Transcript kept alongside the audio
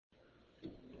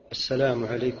السلام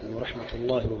عليكم ورحمة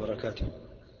الله وبركاته.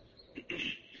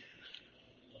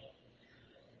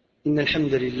 إن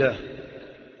الحمد لله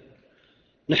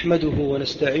نحمده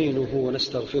ونستعينه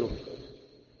ونستغفره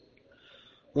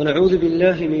ونعوذ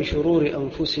بالله من شرور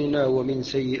أنفسنا ومن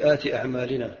سيئات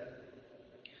أعمالنا.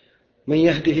 من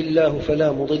يهده الله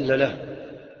فلا مضل له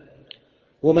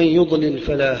ومن يضلل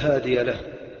فلا هادي له،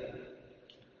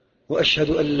 وأشهد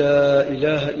أن لا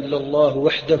إله إلا الله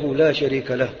وحده لا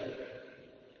شريك له،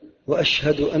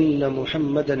 وأشهد أن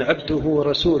محمدا عبده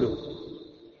ورسوله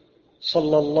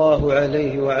صلى الله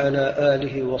عليه وعلى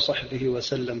آله وصحبه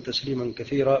وسلم تسليما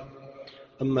كثيرا.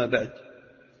 أما بعد،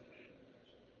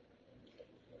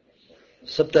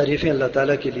 سب تعریفیں اللہ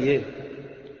تعالیٰ کے لیے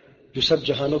جو سب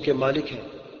جہانوں کے مالک ہیں،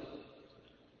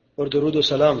 اور درود و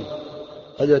سلام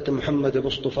حضرت محمد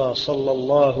مصطفیٰ صلی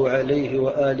اللہ علیہ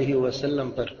وآلہ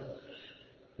وسلم پر،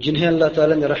 جنہیں اللہ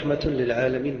تعالیٰ نے رحمت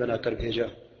للعالمین بنا کر بھیجا.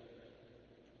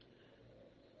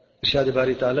 ارشاد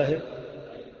باری تعالیٰ ہے: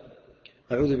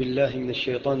 اعوذ باللہ من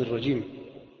الشیطان الرجیم،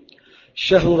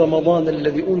 شہر رمضان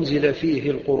الذي انزل فيه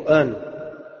القرآن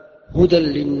هدى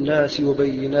للناس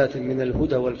وبينات من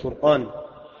الهدى والفرقان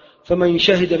فمن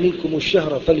شهد منكم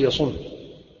الشهر فليصم.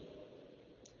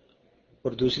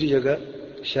 اور دوسری جگہ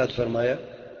ارشاد فرمایا: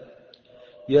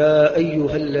 یا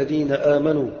ایھا الذین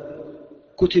آمنوا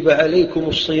کتب علیکم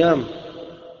الصیام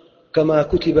کما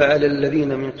کتب علی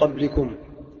الذین من قبلکم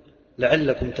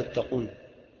لعلکم تتقون.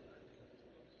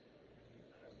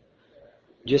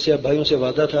 جیسے اب بھائیوں سے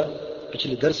وعدہ تھا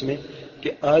پچھلے درس میں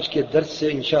کہ آج کے درس سے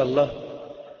انشاءاللہ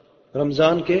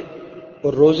رمضان کے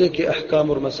اور روزے کے احکام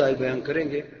اور مسائل بیان کریں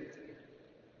گے،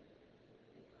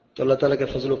 تو اللہ تعالیٰ کے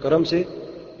فضل و کرم سے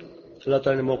اللہ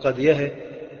تعالیٰ نے موقع دیا ہے.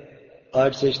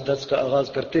 آج سے اس درس کا آغاز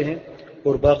کرتے ہیں،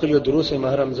 اور باقی جو دروس ہیں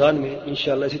ماہ رمضان میں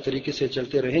انشاءاللہ اسی طریقے سے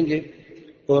چلتے رہیں گے،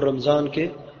 اور رمضان کے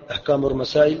احکام اور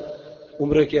مسائل،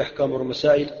 عمرے کے احکام اور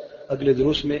مسائل اگلے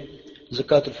دروس میں،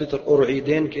 زکوٰۃ الفطر اور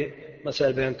عیدین کے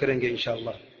مسائل بیان کریں گے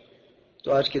انشاءاللہ.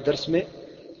 تو آج کے درس میں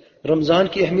رمضان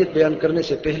کی اہمیت بیان کرنے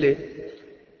سے پہلے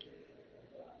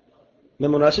میں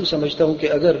مناسب سمجھتا ہوں کہ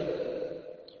اگر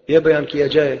یہ بیان کیا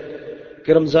جائے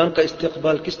کہ رمضان کا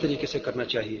استقبال کس طریقے سے کرنا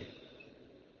چاہیے.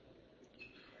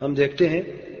 ہم دیکھتے ہیں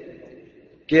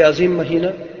کہ عظیم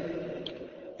مہینہ،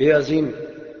 یہ عظیم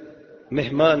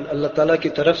مہمان اللہ تعالیٰ کی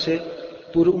طرف سے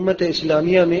پوری امت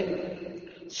اسلامیہ میں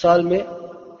سال میں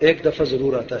ایک دفعہ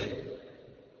ضرور آتا ہے،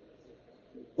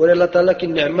 اور اللہ تعالیٰ کی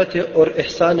نعمت ہے اور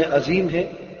احسان عظیم ہے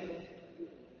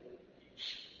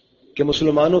کہ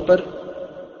مسلمانوں پر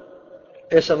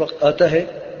ایسا وقت آتا ہے،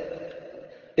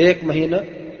 ایک مہینہ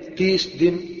 30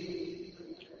 دن،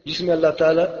 جس میں اللہ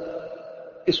تعالیٰ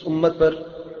اس امت پر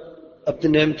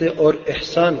اپنی نعمتیں اور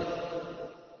احسان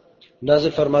نازل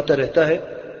فرماتا رہتا ہے.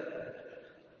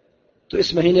 تو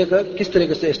اس مہینے کا کس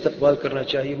طریقے سے استقبال کرنا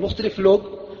چاہیے؟ مختلف لوگ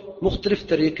مختلف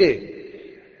طریقے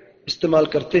استعمال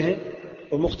کرتے ہیں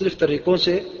اور مختلف طریقوں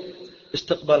سے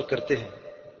استقبال کرتے ہیں،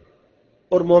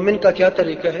 اور مومن کا کیا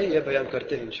طریقہ ہے یہ بیان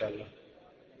کرتے ہیں انشاءاللہ.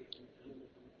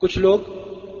 کچھ لوگ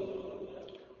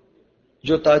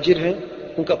جو تاجر ہیں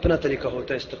ان کا اپنا طریقہ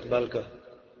ہوتا ہے استقبال کا.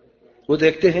 وہ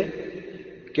دیکھتے ہیں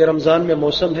کہ رمضان میں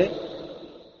موسم ہے،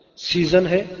 سیزن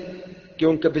ہے کہ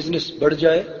ان کا بزنس بڑھ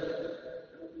جائے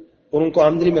اور ان کو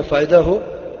آمدنی میں فائدہ ہو،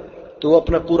 تو وہ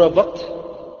اپنا پورا وقت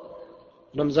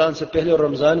رمضان سے پہلے اور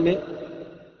رمضان میں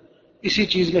اسی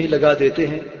چیز میں ہی لگا دیتے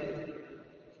ہیں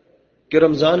کہ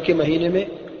رمضان کے مہینے میں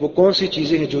وہ کون سی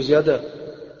چیزیں ہیں جو زیادہ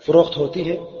فروخت ہوتی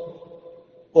ہیں،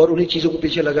 اور انہی چیزوں کو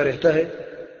پیچھے لگا رہتا ہے،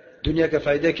 دنیا کے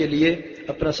فائدے کے لیے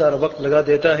اپنا سارا وقت لگا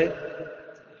دیتا ہے.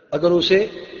 اگر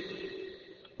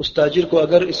اس تاجر کو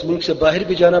اگر اس ملک سے باہر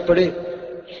بھی جانا پڑے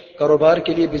کاروبار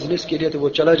کے لیے، بزنس کے لیے، تو وہ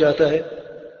چلا جاتا ہے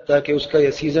تاکہ اس کا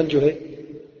یہ سیزن جو ہے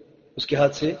اس کے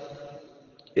ہاتھ سے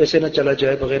ایسے نہ چلا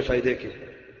جائے بغیر فائدے کے.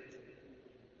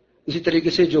 اسی طریقے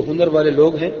سے جو ہنر والے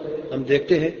لوگ ہیں ہم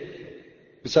دیکھتے ہیں،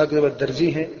 مثال کے طور پر درزی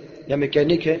ہیں یا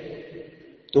میکینک ہیں،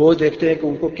 تو وہ دیکھتے ہیں کہ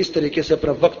ان کو کس طریقے سے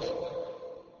اپنا وقت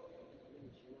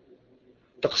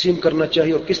تقسیم کرنا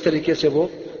چاہیے اور کس طریقے سے وہ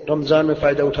رمضان میں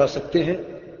فائدہ اٹھا سکتے ہیں.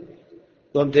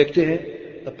 تو ہم دیکھتے ہیں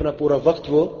اپنا پورا وقت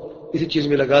وہ اسی چیز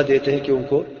میں لگا دیتے ہیں کہ ان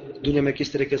کو دنیا میں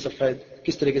کس طریقے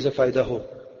سے فائدہ ہو.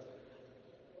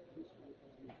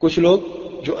 کچھ لوگ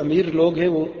جو امیر لوگ ہیں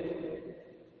وہ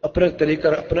اپنا طریقہ،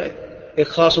 اپنا ایک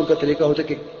خاص ان کا طریقہ ہوتا ہے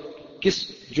کہ کس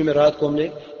جمعرات کو ہم نے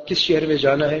کس شہر میں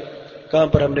جانا ہے، کہاں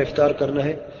پر ہم نے افطار کرنا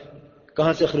ہے،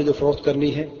 کہاں سے خرید و فروخت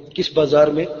کرنی ہے، کس بازار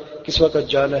میں کس وقت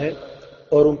جانا ہے،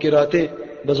 اور ان کی راتیں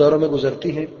بازاروں میں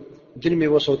گزرتی ہیں، دن میں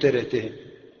وہ سوتے رہتے ہیں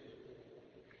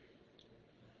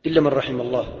الا من رحم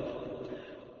اللہ.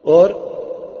 اور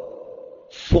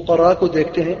فقراء کو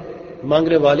دیکھتے ہیں،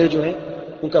 مانگنے والے جو ہیں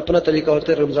ان کا اپنا طریقہ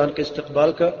ہوتا ہے رمضان کے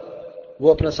استقبال کا.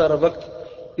 وہ اپنا سارا وقت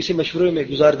اسی مشورے میں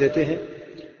گزار دیتے ہیں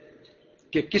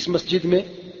کہ کس مسجد میں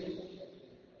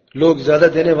لوگ زیادہ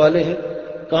دینے والے ہیں،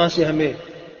 کہاں سے ہمیں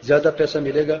زیادہ پیسہ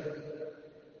ملے گا،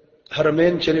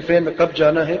 حرمین شریفین میں کب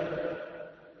جانا ہے.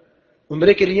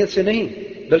 عمرے کی نیت سے نہیں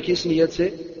بلکہ اس نیت سے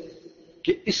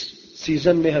کہ اس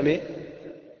سیزن میں ہمیں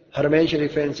حرمین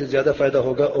شریفین سے زیادہ فائدہ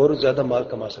ہوگا اور زیادہ مال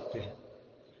کما سکتے ہیں.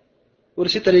 اور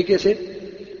اسی طریقے سے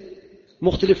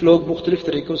مختلف لوگ مختلف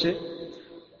طریقوں سے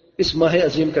اس ماہ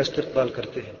عظیم کا استقبال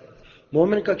کرتے ہیں.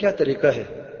 مومن کا کیا طریقہ ہے؟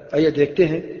 آئیے دیکھتے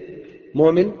ہیں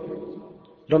مومن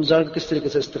رمضان کا کس طریقے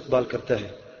سے استقبال کرتا ہے.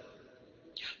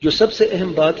 جو سب سے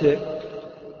اہم بات ہے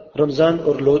رمضان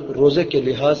اور روزے کے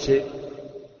لحاظ سے،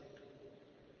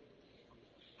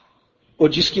 اور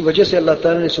جس کی وجہ سے اللہ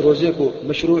تعالیٰ نے اس روزے کو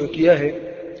مشروع کیا ہے،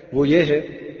 وہ یہ ہے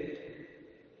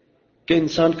کہ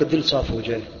انسان کا دل صاف ہو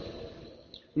جائے.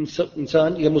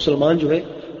 انسان یا مسلمان جو ہے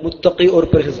متقی اور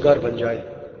پرہیزگار بن جائے.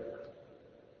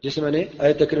 جسے میں نے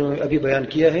آیت کریمہ میں ابھی بیان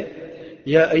کیا ہے،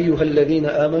 یا ایھا الذین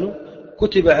آمنوا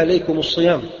کتب علیکم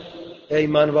الصیام، اے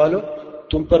ایمان والو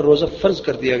تم پر روزہ فرض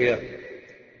کر دیا گیا،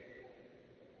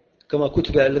 کما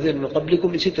کتب علی الذین من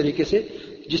قبلکم، اسی طریقے سے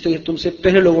جس طریقے تم سے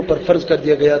پہلے لوگوں پر فرض کر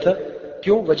دیا گیا تھا.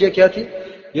 کیوں؟ وجہ کیا تھی؟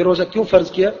 یہ روزہ کیوں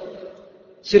فرض کیا؟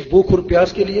 صرف بھوک اور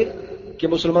پیاس کے لیے کہ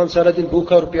مسلمان سارا دن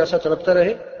بھوکا اور پیاسا تڑپتا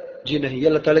رہے؟ جی نہیں، یہ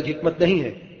اللہ تعالیٰ کی حکمت نہیں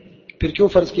ہے. پھر کیوں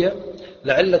فرض کیا؟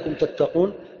 لعلکم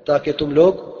تتقون، تاکہ تم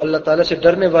لوگ اللہ تعالیٰ سے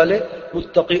ڈرنے والے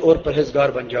متقی اور پرہیزگار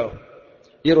بن جاؤ.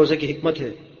 یہ روزے کی حکمت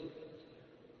ہے.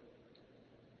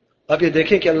 اب یہ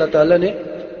دیکھیں کہ اللہ تعالیٰ نے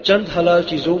چند حلال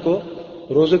چیزوں کو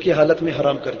روزوں کی حالت میں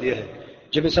حرام کر دیا ہے.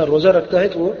 جب انسان روزہ رکھتا ہے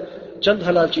تو وہ چند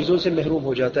حلال چیزوں سے محروم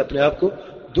ہو جاتا ہے، اپنے آپ کو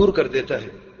دور کر دیتا ہے.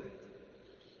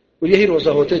 اور یہی روزہ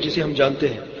ہوتا ہے جسے ہم جانتے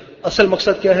ہیں. اصل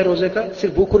مقصد کیا ہے روزے کا؟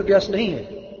 صرف بھوک اور پیاس نہیں ہے.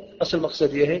 اصل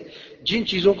مقصد یہ ہے جن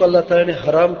چیزوں کو اللہ تعالیٰ نے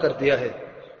حرام کر دیا ہے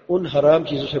ان حرام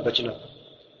چیزوں سے بچنا.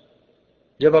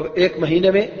 جب آپ ایک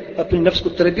مہینے میں اپنی نفس کو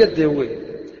تربیت دے ہوئے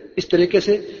اس طریقے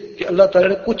سے کہ اللہ تعالیٰ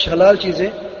نے کچھ حلال چیزیں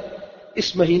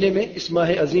اس مہینے میں اس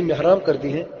ماہ عظیم میں حرام کر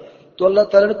دی ہیں، تو اللہ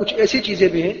تعالیٰ نے کچھ ایسی چیزیں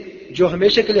بھی ہیں جو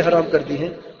ہمیشہ کے لیے حرام کر دی ہیں،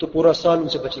 تو پورا سال ان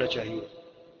سے بچنا چاہیے.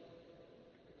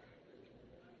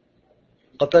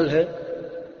 قتل ہے،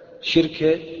 شرک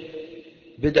ہے،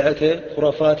 بدعت ہے،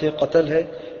 خرافات ہے، قتل ہے،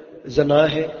 زنا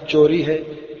ہے، چوری ہے،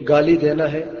 گالی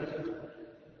دینا ہے،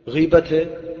 غیبت ہے،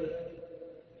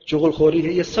 چغل خوری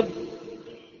ہے. یہ سب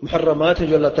محرمات ہیں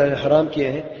جو اللہ تعالیٰ نے حرام کیے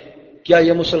ہیں. کیا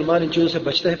یہ مسلمان ان چیزوں سے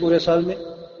بچتا ہے پورے سال میں؟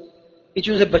 ان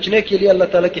چیزوں سے بچنے کے لیے اللہ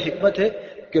تعالیٰ کی حکمت ہے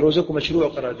کہ روزے کو مشروع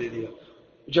قرار دے دیا.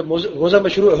 جب روزہ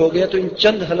مشروع ہو گیا تو ان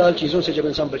چند حلال چیزوں سے جب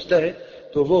انسان بچتا ہے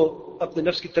تو وہ اپنے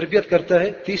نفس کی تربیت کرتا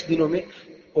ہے 30 دنوں میں،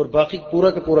 اور باقی پورا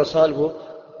کا پورا سال وہ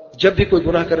جب بھی کوئی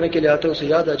گناہ کرنے کے لیے آتا ہے اسے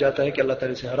یاد آ جاتا ہے کہ اللہ تعالیٰ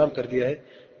نے اسے حرام کر دیا ہے،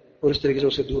 اور اس طریقے سے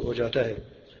اسے دور ہو جاتا ہے.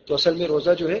 تو اصل میں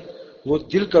روزہ جو ہے وہ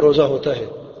دل کا روزہ ہوتا ہے.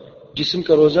 جسم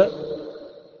کا روزہ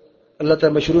اللہ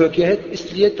تعالیٰ مشروع کیا ہے اس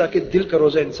لیے تاکہ دل کا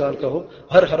روزہ انسان کا ہو،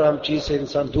 ہر حرام چیز سے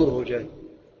انسان دور ہو جائے.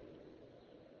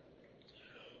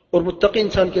 اور متقی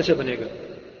انسان کیسے بنے گا؟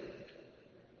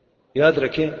 یاد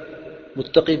رکھیں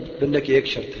متقی بننے کی ایک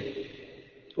شرط ہے،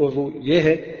 اور وہ یہ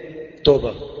ہے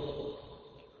توبہ.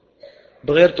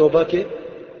 بغیر توبہ کے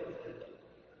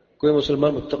کوئی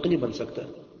مسلمان متقی نہیں بن سکتا،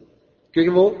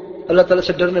 کیونکہ وہ اللہ تعالیٰ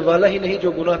سے ڈرنے والا ہی نہیں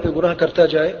جو گناہ پہ گناہ کرتا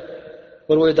جائے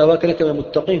اور وہ یہ دعویٰ کرے کہ میں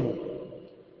متقی ہوں.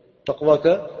 تقویٰ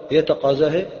کا یہ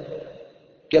تقاضا ہے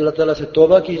کہ اللہ تعالیٰ سے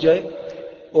توبہ کی جائے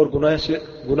اور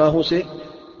گناہوں سے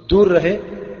دور رہے.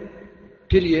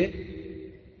 پھر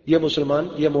یہ مسلمان،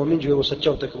 یہ مومن جو ہے وہ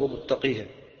سچا ہوتا ہے کہ وہ متقی ہے.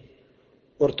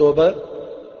 اور توبہ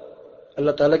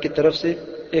اللہ تعالیٰ کی طرف سے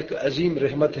ایک عظیم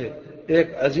رحمت ہے، ایک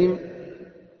عظیم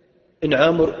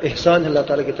انعام اور احسان ہے اللہ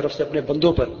تعالیٰ کی طرف سے اپنے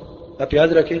بندوں پر. آپ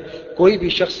یاد رکھیں کوئی بھی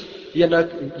شخص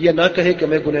یہ نہ کہے کہ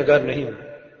میں گنہگار نہیں ہوں.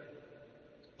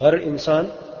 ہر انسان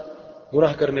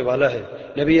گناہ کرنے والا ہے.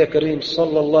 نبی کریم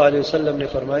صلی اللہ علیہ وسلم نے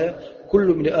فرمایا کل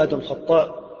ابن آدم خطاء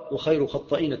وخیر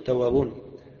الخطائین التوابون.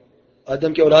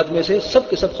 آدم کی اولاد میں سے سب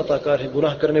کے سب خطا کار ہیں،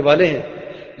 گناہ کرنے والے ہیں،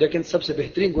 لیکن سب سے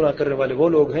بہترین گناہ کرنے والے وہ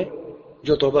لوگ ہیں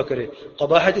جو توبہ کرے.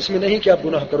 قباحت اس میں نہیں کہ آپ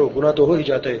گناہ کرو، گناہ تو ہو ہی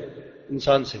جاتا ہے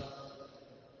انسان سے،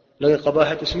 لیکن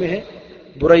قباحت اس میں ہے،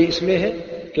 برائی اس میں ہے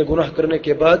کہ گناہ کرنے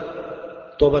کے بعد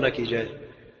توبہ نہ کی جائے.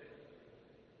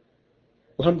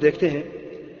 وہ ہم دیکھتے ہیں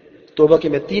توبہ کی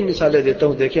میں 3 مثالیں دیتا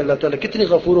ہوں. دیکھیں اللہ تعالیٰ کتنی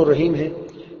غفور و رحیم ہے،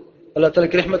 اللہ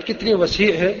تعالیٰ کی رحمت کتنی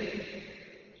وسیع ہے،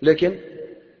 لیکن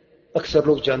اکثر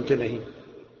لوگ جانتے نہیں.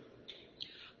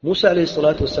 موسیٰ علیہ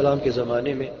السلام کے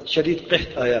زمانے میں شدید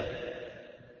قحط آیا،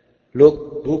 لوگ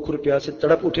بھوک اور پیاس سے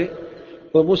تڑپ اٹھے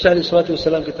اور موسیٰ علیہ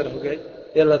السلام کی طرف گئے.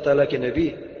 اے اللہ تعالیٰ کے نبی،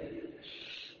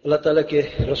 اللہ تعالیٰ کے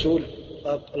رسول،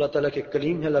 آپ اللہ تعالیٰ کے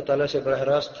کلیم ہیں، اللہ تعالیٰ سے براہ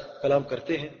راست کلام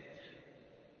کرتے ہیں.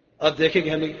 آپ دیکھیں کہ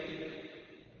ہمیں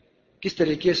کس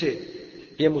طریقے سے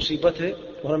یہ مصیبت ہے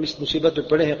اور ہم اس مصیبت میں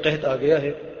پڑے ہیں، قحط آ گیا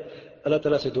ہے. اللہ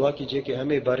تعالیٰ سے دعا کیجیے کہ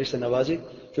ہمیں بارش سے نوازے.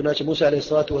 چنانچہ موسیٰ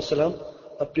علیہ السلام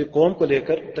اپنی قوم کو لے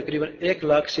کر، تقریباً 1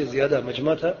 لاکھ سے زیادہ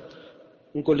مجمع تھا،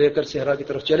 ان کو لے کر صحرا کی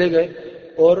طرف چلے گئے.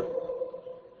 اور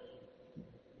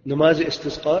نماز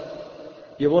استسقاء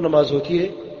یہ وہ نماز ہوتی ہے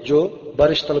جو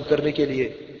بارش طلب کرنے کے لیے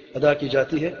ادا کی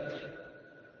جاتی ہے.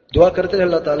 دعا کرتے رہے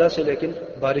اللہ تعالیٰ سے، لیکن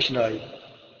بارش نہ آئی.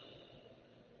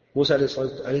 موسیٰ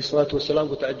علیہ السلام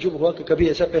کو تعجب ہوا کہ کبھی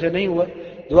ایسا پہلے نہیں ہوا.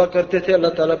 دعا کرتے تھے،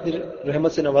 اللہ تعالیٰ اپنی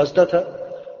رحمت سے نوازتا تھا.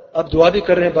 اب دعا بھی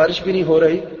کر رہے ہیں، بارش بھی نہیں ہو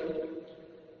رہی.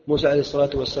 موسیٰ علیہ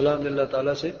السلام نے اللہ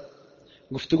تعالیٰ سے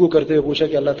گفتگو کرتے ہوئے پوچھا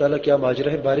کہ اللہ تعالیٰ کیا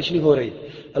ماجرا ہے، بارش نہیں ہو رہی.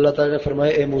 اللہ تعالیٰ نے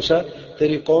فرمایا، اے موسیٰ،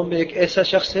 تیری قوم میں ایک ایسا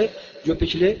شخص ہے جو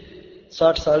پچھلے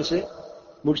 60 سال سے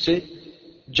مجھ سے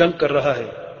جنگ کر رہا ہے.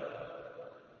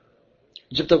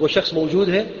 جب تک وہ شخص موجود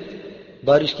ہے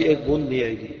بارش کی ایک بوند نہیں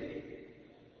آئے گی.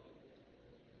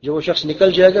 جب وہ شخص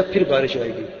نکل جائے گا پھر بارش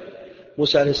آئے گی.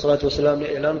 موسیٰ علیہ السلام نے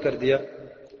اعلان کر دیا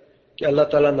کہ اللہ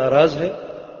تعالیٰ ناراض ہے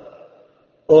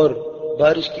اور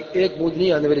بارش کی ایک بوند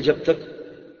نہیں آنے والی جب تک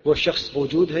وہ شخص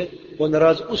موجود ہے. وہ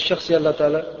ناراض اس شخص سے اللہ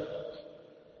تعالیٰ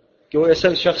کہ وہ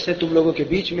ایسا شخص ہے تم لوگوں کے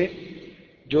بیچ میں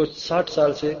جو 60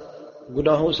 سال سے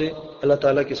گناہوں سے اللہ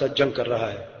تعالیٰ کے ساتھ جنگ کر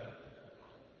رہا ہے.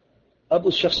 اب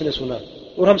اس شخص نے سنا،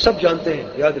 اور ہم سب جانتے ہیں،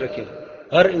 یاد رکھیں،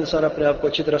 ہر انسان اپنے آپ کو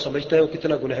اچھی طرح سمجھتا ہے وہ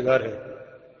کتنا گنہگار ہے.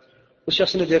 اس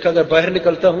شخص نے دیکھا اگر باہر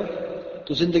نکلتا ہوں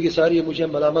تو زندگی ساری یہ مجھے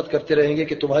ملامت کرتے رہیں گے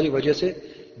کہ تمہاری وجہ سے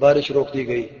بارش روک دی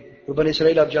گئی. اور بنی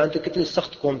اسرائیل آپ جانتے کتنی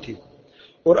سخت قوم تھی،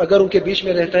 اور اگر ان کے بیچ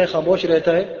میں رہتا ہے، خاموش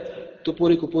رہتا ہے، تو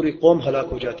پوری کو پوری قوم ہلاک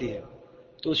ہو جاتی ہے.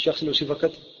 تو اس شخص نے اسی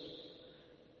وقت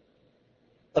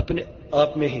اپنے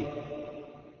آپ میں ہی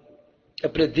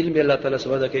اپنے دل میں اللہ تعالیٰ سے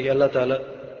وعدہ کیا کہ اللہ تعالیٰ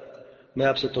میں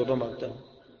آپ سے توبہ مانگتا ہوں،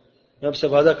 میں آپ سے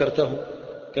وعدہ کرتا ہوں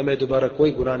کہ میں دوبارہ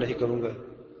کوئی گناہ نہیں کروں گا.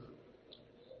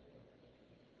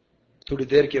 تھوڑی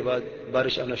دیر کے بعد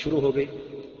بارش آنا شروع ہو گئی.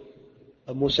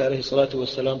 اب موسیٰ علیہ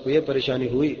السلام کو یہ پریشانی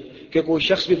ہوئی کہ کوئی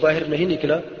شخص بھی باہر نہیں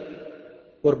نکلا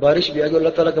اور بارش بھی آ گئی.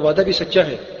 اللہ تعالیٰ کا وعدہ بھی سچا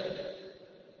ہے.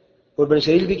 اور بنی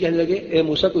اسرائیل بھی کہنے لگے، اے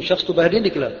موسیٰ کوئی شخص تو باہر نہیں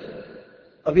نکلا،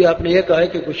 ابھی آپ نے یہ کہا ہے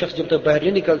کہ کوئی شخص جب تک باہر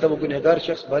نہیں نکلتا وہ گنہگار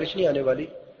شخص، بارش نہیں آنے والی.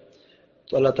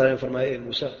 تو اللہ تعالیٰ نے فرمایا، اے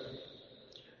موسیٰ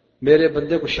میرے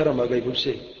بندے کو شرم آ گئی مجھ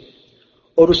سے،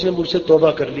 اور اس نے مجھ سے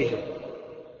توبہ کر لی ہے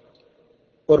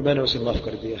اور میں نے اسے معاف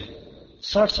کر دیا ہے.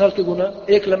 60 سال کے گناہ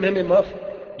ایک لمحے میں معاف.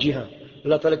 جی ہاں،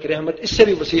 اللہ تعالیٰ کی رحمت اس سے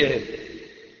بھی وسیع ہے.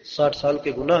 60 سال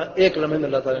کے گناہ ایک لمحے میں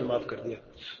اللہ تعالیٰ نے معاف کر دیا.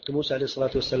 تو موسیٰ علیہ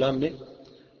السلام نے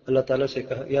اللہ تعالیٰ سے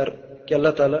کہا، یار کہ اللہ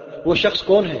تعالیٰ وہ شخص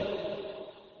کون ہے،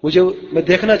 میں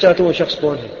دیکھنا چاہتا ہوں وہ شخص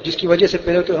کون ہے جس کی وجہ سے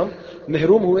پہلے تو ہم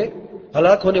محروم ہوئے،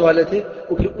 ہلاک ہونے والے تھے،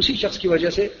 اور پھر اسی شخص کی وجہ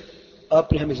سے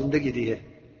آپ نے ہمیں زندگی دی ہے.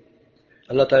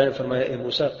 اللہ تعالیٰ نے فرمایا، اے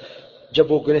موسیٰ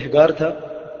جب وہ گنہگار تھا،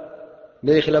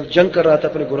 میرے خلاف جنگ کر رہا تھا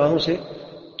اپنے گناہوں سے،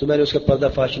 تو میں نے اس کا پردہ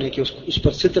فاش نہیں کیا، اس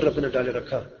پر ستر اپنے ڈالے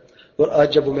رکھا. اور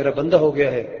آج جب وہ میرا بندہ ہو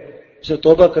گیا ہے، اس نے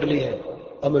توبہ کر لی ہے،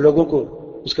 اب میں لوگوں کو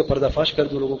اس کا پردہ فاش کر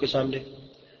دوں لوگوں کے سامنے.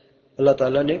 اللہ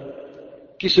تعالیٰ نے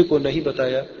کسی کو نہیں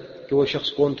بتایا کہ وہ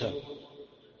شخص کون تھا.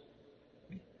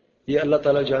 یہ اللہ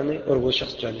تعالیٰ جانے اور وہ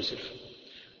شخص جانے. صرف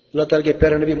اللہ تعالیٰ کے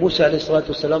پیارے نبی موسیٰ علیہ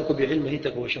السلام کو بھی علم نہیں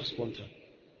تک وہ شخص کون تھا.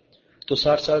 تو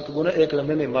 60 سال کا گناہ ایک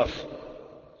لمحے میں معاف.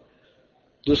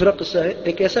 دوسرا قصہ ہے،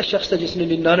 ایک ایسا شخص تھا جس نے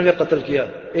 99 قتل کیا،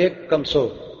 ایک کم 100.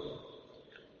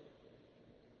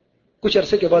 کچھ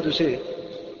عرصے کے بعد اسے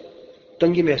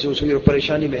تنگی محسوس ہوئی اور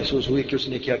پریشانی محسوس ہوئی کہ اس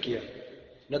نے کیا کیا.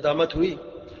 ندامت ہوئی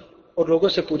اور لوگوں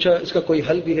سے پوچھا اس کا کوئی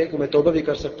حل بھی ہے کہ میں توبہ بھی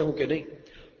کر سکتا ہوں کہ نہیں.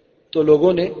 تو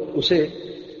لوگوں نے اسے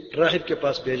راہب کے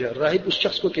پاس بھیجا. راہب اس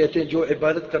شخص کو کہتے ہیں جو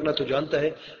عبادت کرنا تو جانتا ہے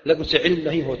لیکن اسے علم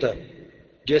نہیں ہوتا.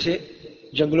 جیسے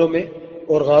جنگلوں میں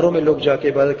اور غاروں میں لوگ جا کے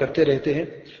عبادت کرتے رہتے ہیں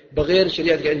بغیر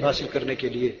شریعت کا علم حاصل کرنے کے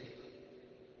لیے.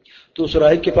 تو اس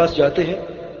راہب کے پاس جاتے ہیں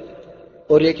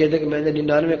اور یہ کہتے ہیں کہ میں نے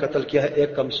 99 قتل کیا ہے،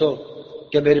 ایک کم 100،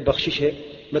 کیا میری بخشش ہے،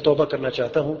 میں توبہ کرنا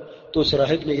چاہتا ہوں. تو اس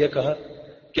راہب نے یہ کہا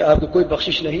کہ آپ کو کوئی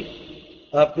بخشش نہیں،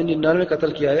 آپ نے 99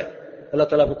 قتل کیا ہے، اللہ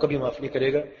تعالیٰ آپ کو کبھی معاف نہیں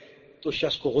کرے گا. تو اس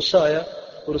شخص کو غصہ آیا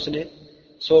اور اس نے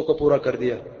 100 کو پورا کر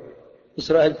دیا،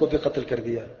 اس راہب کو بھی قتل کر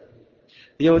دیا.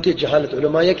 یہ ہوتی ہے جہالت.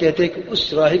 علماء یہ کہتے ہیں کہ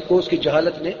اس راہب کو اس کی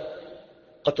جہالت نے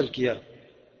قتل کیا.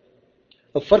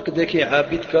 اب فرق دیکھیں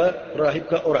عابد کا، راہب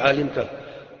کا اور عالم کا.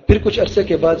 پھر کچھ عرصے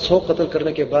کے بعد 100 قتل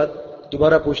کرنے کے بعد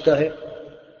دوبارہ پوچھتا ہے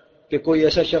کہ کوئی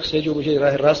ایسا شخص ہے جو مجھے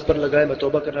راہ راست پر لگائے، میں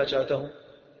توبہ کرنا چاہتا ہوں.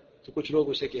 تو کچھ لوگ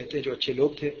اسے کہتے ہیں جو اچھے لوگ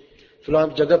تھے، فلاں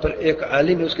جگہ پر ایک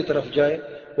عالم ہے، اس کی طرف جائے،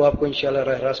 وہ آپ کو انشاءاللہ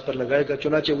راہ راست پر لگائے گا.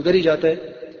 چنانچہ ادھر ہی جاتا ہے،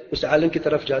 اس عالم کی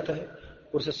طرف جاتا ہے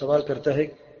اور اسے سوال کرتا ہے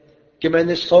کہ میں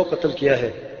نے 100 قتل کیا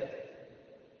ہے،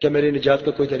 کیا میری نجات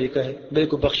کا کوئی طریقہ ہے، میری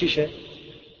کوئی بخشش ہے؟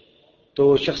 تو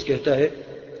وہ شخص کہتا ہے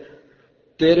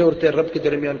تیرے اور تیرے رب کے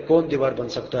درمیان کون دیوار بن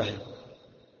سکتا ہے؟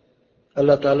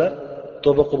 اللہ تعالیٰ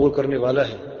توبہ قبول کرنے والا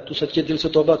ہے، تو سچے دل سے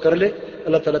توبہ کر لے،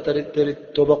 اللہ تعالیٰ تیری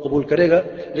توبہ قبول کرے گا۔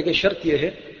 لیکن شرط یہ ہے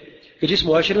کہ جس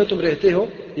معاشرے میں تم رہتے ہو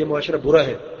یہ معاشرہ برا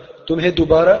ہے، تمہیں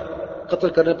دوبارہ قتل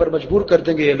کرنے پر مجبور کر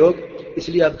دیں گے یہ لوگ، اس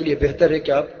لیے آپ کے لیے بہتر ہے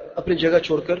کہ آپ اپنی جگہ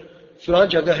چھوڑ کر فلاں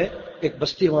جگہ ہے ایک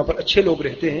بستی، وہاں پر اچھے لوگ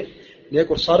رہتے ہیں، نیک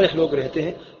اور صالح لوگ رہتے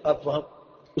ہیں، آپ وہاں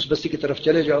اس بستی کی طرف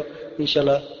چلے جاؤ،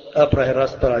 انشاءاللہ آپ راہ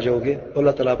راست پر آ جاؤ گے،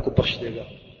 اللہ تعالیٰ آپ کو بخش دے گا۔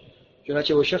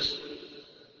 چنانچہ وہ شخص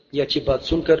یہ اچھی بات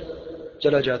سن کر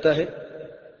چلا جاتا ہے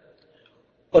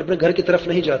اور اپنے گھر کی طرف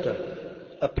نہیں جاتا،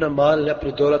 اپنا مال،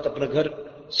 اپنی دولت، اپنا گھر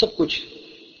سب کچھ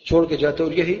چھوڑ کے جاتا ہے،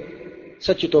 اور یہی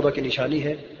سچی توبہ کی نشانی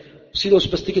ہے۔ سیدھا اس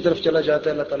بستی کی طرف چلا جاتا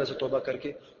ہے اللہ تعالیٰ سے توبہ کر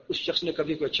کے۔ اس شخص نے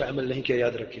کبھی کوئی اچھا عمل نہیں کیا،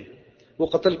 یاد رکھیں، وہ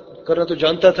قتل کرنا تو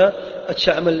جانتا تھا،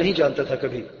 اچھا عمل نہیں جانتا تھا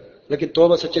کبھی، لیکن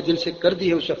توبہ سچے دل سے کر دی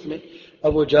ہے اس شخص نے۔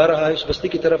 اب وہ جا رہا ہے اس بستی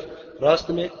کی طرف،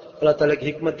 راستے میں اللہ تعالیٰ کی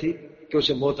حکمت تھی کہ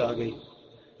اسے موت آ گئی،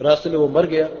 راستے میں وہ مر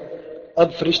گیا۔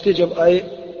 اب فرشتے جب آئے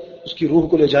اس کی روح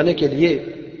کو لے جانے کے لیے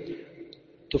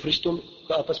تو فرشتوں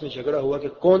کا آپس میں جھگڑا ہوا کہ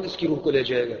کون اس کی روح کو لے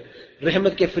جائے گا،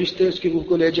 رحمت کے فرشتے اس کی روح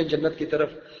کو لے جائیں جنت کی طرف،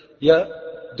 یا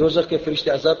دوزخ کے فرشتے،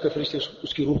 عذاب کے فرشتے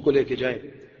اس کی روح کو لے کے جائیں۔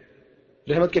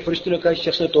 رحمت کے فرشتوں نے کہا اس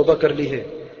شخص نے توبہ کر لی ہے،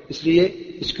 اس لیے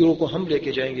اس کی روح کو ہم لے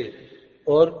کے جائیں گے،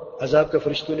 اور عذاب کے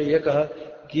فرشتوں نے یہ کہا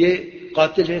کہ یہ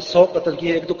قاتل ہے، 100 قتل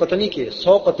کیے، ایک دو قتل نہیں کیے،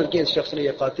 100 قتل کیے اس شخص نے،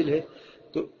 یہ قاتل ہے،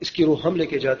 تو اس کی روح ہم لے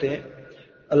کے جاتے ہیں۔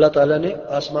 اللہ تعالیٰ نے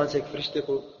آسمان سے ایک فرشتے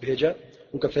کو بھیجا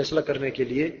ان کا فیصلہ کرنے کے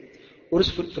لیے، اور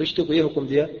اس فرشتے کو یہ حکم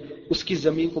دیا اس کی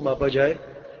زمین کو ماپا جائے،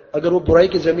 اگر وہ برائی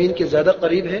کی زمین کے زیادہ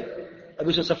قریب ہے، ابھی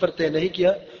اسے سفر طے نہیں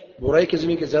کیا، برائی کی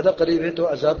زمین کے زیادہ قریب ہے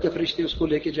تو عذاب کے فرشتے اس کو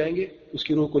لے کے جائیں گے، اس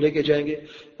کی روح کو لے کے جائیں گے،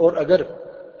 اور اگر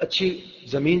اچھی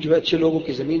زمین جو ہے، اچھے لوگوں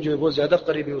کی زمین جو ہے وہ زیادہ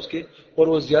قریب ہے اس کے، اور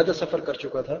وہ زیادہ سفر کر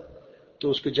چکا تھا،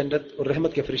 تو اس کو جنت اور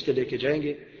رحمت کے فرشتے لے کے جائیں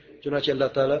گے۔ چنانچہ اللہ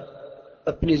تعالیٰ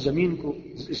اپنی زمین کو،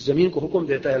 اس زمین کو حکم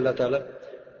دیتا ہے اللہ تعالیٰ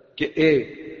کہ اے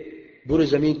بری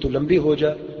زمین تو لمبی ہو جا،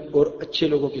 اور اچھے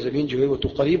لوگوں کی زمین جو ہے وہ تو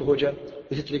قریب ہو جا۔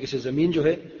 اسی طریقے سے زمین جو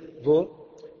ہے وہ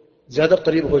زیادہ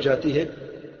قریب ہو جاتی ہے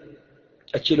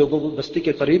اچھے لوگوں کو بستی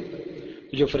کے قریب،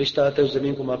 جو فرشتہ آتا ہے اس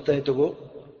زمین کو ماپتا ہے تو وہ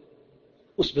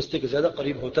اس بستی کے زیادہ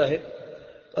قریب ہوتا ہے،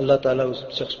 اللہ تعالیٰ اس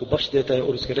شخص کو بخش دیتا ہے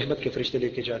اور اس کے رحمت کے فرشتے لے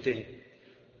کے جاتے ہیں۔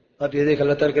 اب یہ دیکھ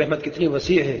اللہ تعالیٰ کی رحمت کتنی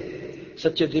وسیع ہے،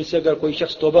 سچے دل سے اگر کوئی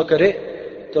شخص توبہ کرے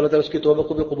تو اللہ تعالیٰ اس کی توبہ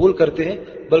کو بھی قبول کرتے ہیں،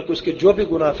 بلکہ اس کے جو بھی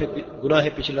گناہ ہے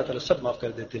پیچھے اللہ تعالیٰ سب معاف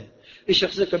کر دیتے ہیں۔ اس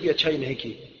شخص نے کبھی اچھائی نہیں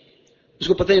کی، اس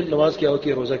کو پتہ نہیں نماز کیا ہوتی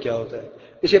ہے، روزہ کیا ہوتا ہے،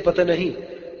 اسے پتہ نہیں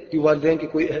کہ والدین کی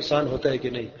کوئی احسان ہوتا ہے کہ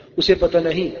نہیں، اسے پتہ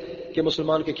نہیں کہ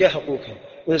مسلمان کے کیا حقوق ہیں،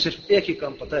 اسے صرف ایک ہی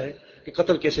کام پتہ ہے کہ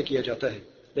قتل کیسے کیا جاتا ہے۔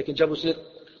 لیکن جب اس نے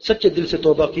سچے دل سے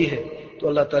توبہ کی ہے تو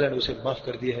اللہ تعالیٰ نے اسے معاف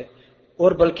کر دیا ہے،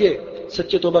 اور بلکہ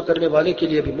سچے توبہ کرنے والے کے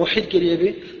لیے بھی، موحد کے لیے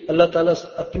بھی اللہ تعالیٰ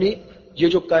اپنی یہ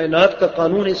جو کائنات کا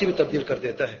قانون ہے اسے بھی تبدیل کر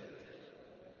دیتا ہے۔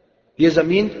 یہ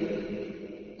زمین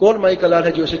کون مائی کلال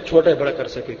ہے جو اسے چھوٹا ہے بڑا کر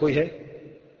سکے؟ کوئی ہے؟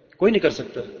 کوئی نہیں کر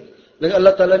سکتا، لیکن اللہ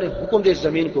تعالیٰ نے حکم دے اس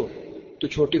زمین کو تو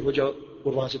چھوٹی ہو جاؤ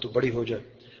اور وہاں سے تو بڑی ہو جائے۔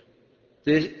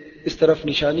 تو اس طرف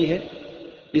نشانی ہے،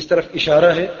 اس طرف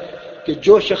اشارہ ہے کہ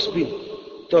جو شخص بھی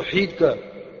توحید کا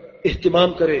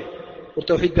اہتمام کرے اور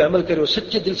توحید پہ عمل کرے اور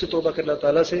سچے دل سے توبہ کرے اللہ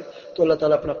تعالیٰ سے، تو اللہ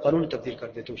تعالیٰ اپنا قانون تبدیل کر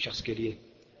دیتے اس شخص کے لیے۔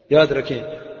 یاد رکھیں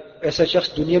ایسا شخص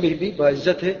دنیا میں بھی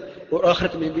باعزت ہے اور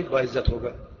آخرت میں بھی باعزت ہوگا۔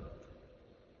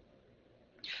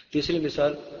 تیسری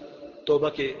مثال توبہ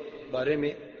کے بارے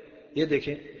میں یہ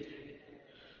دیکھیں،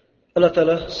 اللہ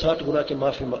تعالیٰ 60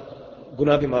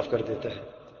 گناہ بھی معاف کر دیتا ہے،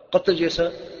 قتل جیسا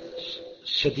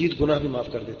شدید گناہ بھی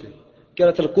معاف کر دیتے ہیں۔ کیا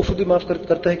اللہ تعالیٰ کفر بھی معاف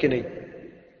کرتا ہے کہ نہیں؟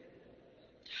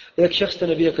 ایک شخص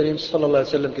نبی کریم صلی اللہ علیہ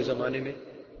وسلم کے زمانے میں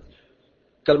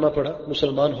کلمہ پڑھا،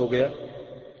 مسلمان ہو گیا،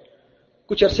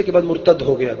 کچھ عرصے کے بعد مرتد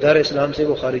ہو گیا، دار اسلام سے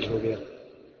وہ خارج ہو گیا،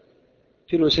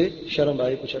 پھر اسے شرم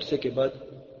آئی کچھ عرصے کے بعد،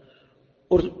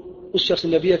 اور اس شخص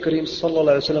نے نبی کریم صلی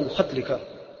اللہ علیہ وسلم کو خط لکھا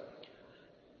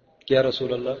کہ یا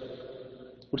رسول اللہ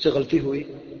مجھ سے غلطی ہوئی،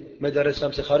 میں دار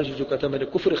اسلام سے خارج ہو چکا تھا، میں نے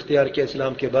کفر اختیار کیا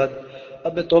اسلام کے بعد،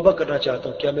 اب میں توبہ کرنا چاہتا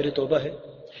ہوں، کیا میری توبہ ہے؟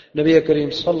 نبی کریم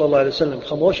صلی اللہ علیہ وسلم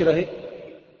خاموش رہے،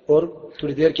 اور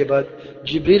تھوڑی دیر کے بعد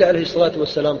جبریل علیہ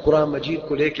السلام قرآن مجید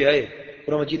کو لے کے آئے،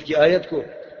 قرآن مجید کی آیت کو،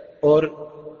 اور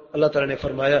اللہ تعالیٰ نے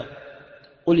فرمایا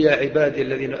قل یا عبادی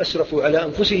الذین اسرفوا علی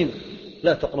انفسهم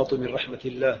لا تقنطوا من رحمت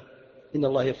اللہ ان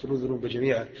اللہ یغفر الذنوب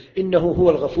جميعا انہ هو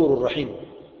الغفور الرحیم۔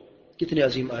 کتنی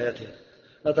عظیم آیت ہے۔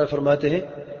 اللہ تعالیٰ فرماتے ہیں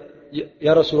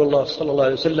یا رسول اللہ صلی اللہ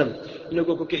علیہ وسلم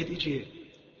لوگوں کو کہہ دیجئے،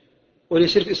 اور یہ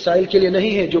صرف اس سائل کے لیے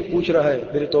نہیں ہے جو پوچھ رہا ہے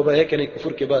میری توبہ ہے کہ نہیں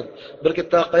کفر کے بعد، بلکہ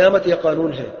تا قیامت یہ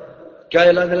قانون ہے۔ کیا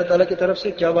اعلان ہے اللہ تعالیٰ کی طرف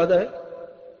سے، کیا وعدہ ہے؟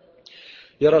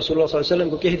 یا رسول اللہ صلی اللہ علیہ وسلم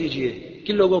کو کہہ دیجئے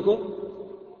کن لوگوں کو؟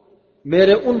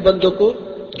 میرے ان بندوں کو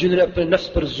جنہوں نے اپنے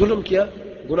نفس پر ظلم کیا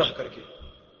گناہ کر کے.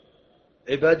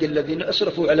 عباد الذین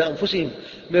اسرفوا علی انفسہم،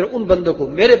 میرے ان بندوں کو،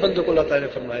 میرے بندوں کو اللہ تعالیٰ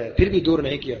نے فرمایا ہے، پھر بھی دور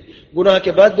نہیں کیا. گناہ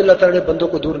کے بعد بھی اللہ تعالیٰ نے بندوں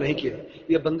کو دور نہیں کیا.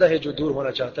 یہ بندہ ہے جو دور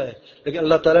ہونا چاہتا ہے، لیکن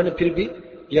اللہ تعالیٰ نے پھر بھی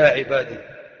یا عبادی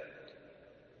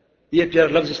یہ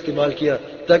پیارا لفظ استعمال کیا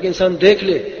تاکہ انسان دیکھ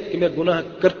لے کہ میں گناہ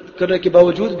کرنے کے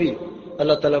باوجود بھی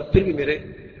اللہ تعالیٰ پھر بھی میرے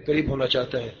قریب ہونا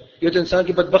چاہتا ہے. یہ تو انسان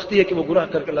کی بدبختی ہے کہ وہ گناہ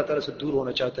کر کے اللہ تعالیٰ سے دور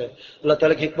ہونا چاہتا ہے. اللہ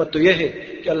تعالیٰ کی حکمت تو یہ ہے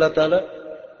کہ اللہ تعالیٰ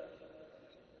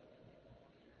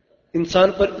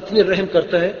انسان پر اتنی رحم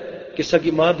کرتا ہے کہ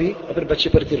سگی ماں بھی اپنے بچے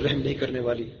پر اتنی رحم نہیں کرنے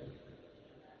والی.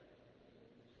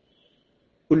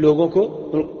 ان لوگوں کو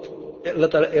اللہ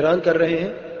تعالیٰ اعلان کر رہے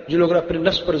ہیں جن لوگوں نے اپنے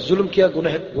نفس پر ظلم کیا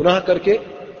گناہ کر کے،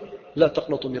 لا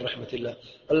تقنطوا من رحمت اللہ،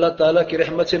 اللہ تعالیٰ کی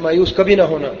رحمت سے مایوس کبھی نہ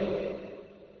ہونا.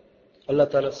 اللہ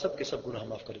تعالیٰ سب کے سب گناہ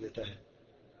معاف کر دیتا ہے.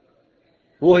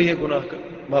 وہ ہے گناہ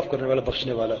معاف کرنے والا،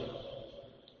 بخشنے والا.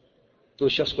 تو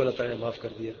اس شخص کو اللہ تعالیٰ نے معاف کر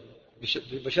دیا،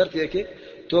 بشرط یہ کہ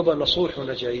توبہ نصوح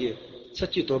ہونا چاہیے،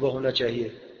 سچی توبہ ہونا چاہیے.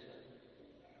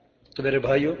 تو میرے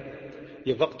بھائیوں،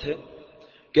 یہ وقت ہے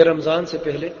کہ رمضان سے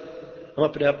پہلے ہم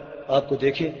اپنے آپ کو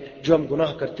دیکھیں. جو ہم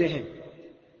گناہ کرتے ہیں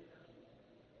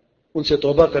ان سے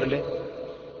توبہ کر لیں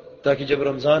تاکہ جب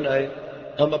رمضان آئے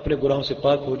ہم اپنے گناہوں سے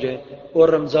پاک ہو جائیں، اور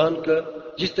رمضان کا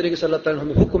جس طریقے سے اللہ تعالیٰ نے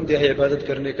ہمیں حکم دیا ہے عبادت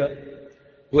کرنے کا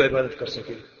وہ عبادت کر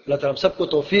سکیں. اللہ تعالیٰ ہم سب کو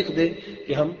توفیق دے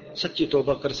کہ ہم سچی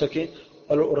توبہ کر سکیں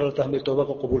اور اللہ تعالیٰ ہمیں توبہ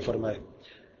کو قبول فرمائے.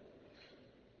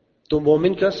 تو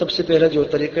مومن کا سب سے پہلا جو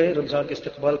طریقہ ہے رمضان کے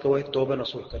استقبال کا وہ ہے توبہ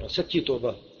نصوح کرنا، سچی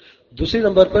توبہ. دوسری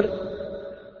نمبر پر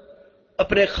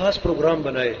اپنے خاص پروگرام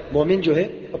بنائے. مومن جو ہے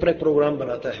اپنا ایک پروگرام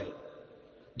بناتا ہے،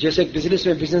 جیسے ایک بزنس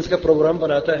میں بزنس کا پروگرام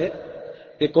بناتا ہے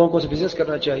کہ کون کون سے بزنس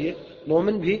کرنا چاہیے.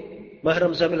 مومن بھی ماہ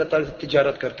رمضان میں اللہ تعالیٰ سے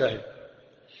تجارت کرتا ہے،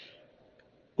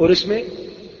 اور اس میں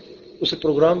اسے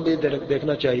پروگرام بھی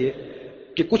دیکھنا چاہیے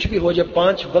کہ کچھ بھی ہو جائے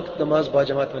 5 وقت نماز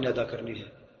باجماعت میں نے ادا کرنی ہے.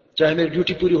 چاہے میری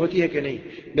ڈیوٹی پوری ہوتی ہے کہ نہیں،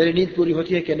 میری نیند پوری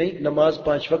ہوتی ہے کہ نہیں، نماز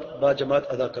 5 وقت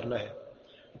باجماعت ادا کرنا ہے.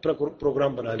 اپنا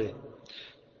پروگرام بنا لے.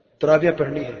 تراویح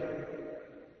پڑھنی ہے.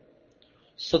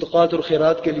 صدقات اور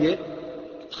خیرات کے لیے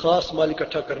خاص مال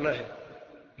اکٹھا کرنا ہے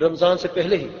رمضان سے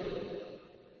پہلے ہی.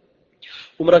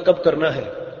 عمرہ کب کرنا ہے،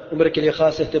 عمرے کے لیے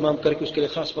خاص اہتمام کر کے اس کے لیے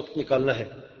خاص وقت نکالنا ہے.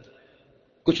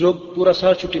 کچھ لوگ پورا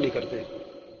سال چھٹی نہیں کرتے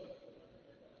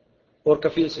اور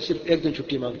کفیل سے صرف 1 دن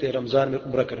چھٹی مانگتے ہیں رمضان میں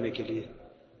عمرہ کرنے کے لیے.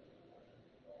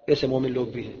 ایسے مومن لوگ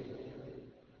بھی ہیں،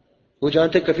 وہ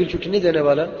جانتے ہیں کفیل چھٹی نہیں دینے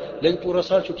والا لیکن پورا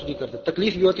سال چھٹی نہیں کرتے.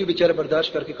 تکلیف بھی ہوتی ہے، بیچارے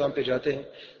برداشت کر کے کام پہ جاتے ہیں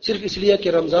صرف اس لیے کہ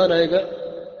رمضان آئے گا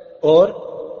اور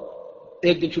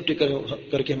 1 دن چھٹی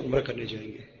کر کے ہم عمرہ کرنے جائیں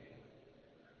گے.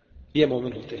 یہ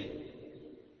مومن ہوتے ہیں.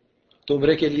 تو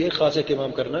عمرے کے لیے خاص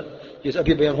اہتمام کرنا، جیسے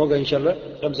ابھی بیان ہوگا انشاءاللہ.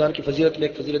 رمضان کی فضیلت میں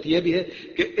ایک فضیلت یہ بھی ہے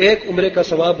کہ 1 عمرے کا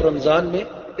ثواب رمضان میں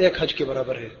 1 حج کے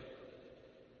برابر ہے،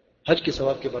 حج کے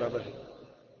ثواب کے برابر ہے.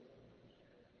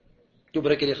 تو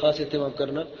عمرے کے لیے خاص اہتمام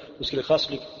کرنا، اس کے لیے خاص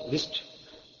لسٹ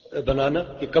بنانا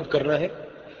کہ کب کرنا ہے.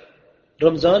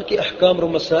 رمضان کے احکام اور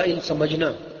مسائل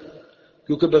سمجھنا،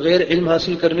 کیونکہ بغیر علم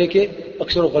حاصل کرنے کے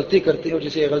اکثر غلطی کرتے ہیں، اور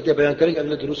جیسے غلطیاں بیان کریں گے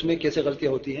اگلے دروس میں کیسے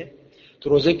غلطیاں ہوتی ہیں. تو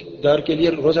روزے دار کے لیے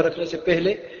روزہ رکھنے سے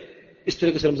پہلے اس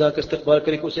طریقے سے رمضان کا استقبال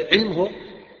کریں کہ اسے علم ہو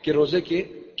کہ روزے کے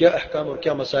کیا احکام اور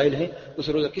کیا مسائل ہیں،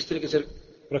 اسے روزہ کس طریقے سے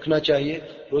رکھنا چاہیے،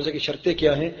 روزے کی شرطیں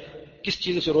کیا ہیں، کس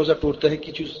چیزوں سے روزہ ٹوٹتا ہے،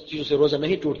 کس چیزوں سے روزہ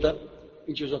نہیں ٹوٹتا.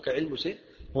 ان چیزوں کا علم اسے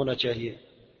ہونا چاہیے.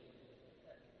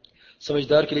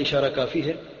 سمجھدار کے لیے اشارہ کافی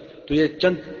ہے. تو یہ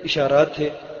چند اشارات تھے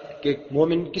کہ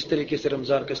مومن کس طریقے سے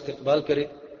رمضان کا استقبال کرے.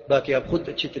 باقی آپ خود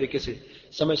اچھی طریقے سے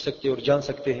سمجھ سکتے اور جان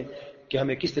سکتے ہیں کہ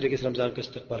ہمیں کس طریقے سے رمضان کا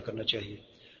استقبال کرنا چاہیے.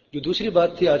 جو دوسری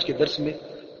بات تھی آج کے درس میں،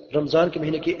 رمضان کے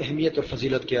مہینے کی اہمیت اور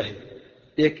فضیلت کیا ہے.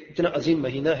 ایک اتنا عظیم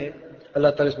مہینہ ہے،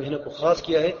 اللہ تعالیٰ اس مہینہ کو خاص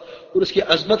کیا ہے، اور اس کی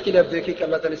عظمت کے لیے آپ دیکھیں کہ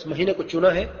اللہ تعالیٰ اس مہینے کو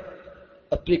چنا ہے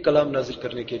اپنی کلام نازل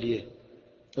کرنے کے لیے.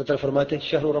 اللہ تعالیٰ فرماتے ہیں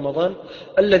شہر رمضان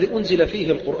الذی انزل فیہ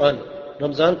القرآن.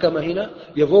 رمضان کا مہینہ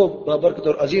یہ وہ بابرکت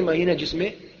اور عظیم مہینہ جس میں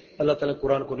اللہ تعالیٰ نے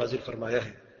قرآن کو نازل فرمایا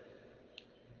ہے.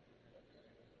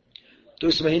 تو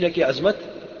اس مہینے کی عظمت،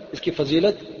 اس کی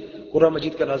فضیلت، قرآن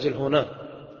مجید کا نازل ہونا.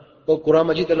 اور قرآن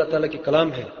مجید اللہ تعالیٰ کی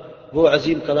کلام ہے، وہ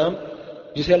عظیم کلام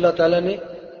جسے اللہ تعالیٰ نے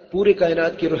پوری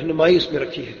کائنات کی رہنمائی اس میں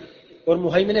رکھی ہے، اور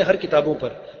مہیمن ہر کتابوں پر.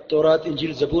 تورات،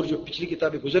 انجیل، زبور جو پچھلی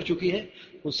کتابیں گزر چکی ہیں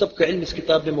ان سب کا علم اس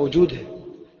کتاب میں موجود ہے.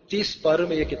 30 پاروں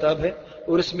میں یہ کتاب ہے،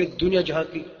 اور اس میں دنیا جہاں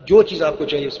کی جو چیز آپ کو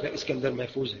چاہیے اس کے اندر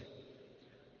محفوظ ہے.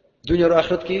 دنیا اور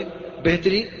آخرت کی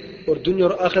بہتری اور دنیا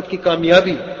اور آخرت کی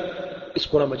کامیابی اس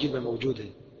قرآن مجید میں موجود ہے.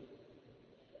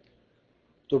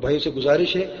 تو بھائیوں سے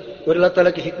گزارش ہے، اور اللہ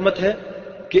تعالیٰ کی حکمت ہے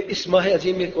کہ اس ماہ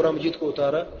عظیم میں قرآن مجید کو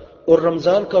اتارا، اور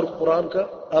رمضان کا اور قرآن کا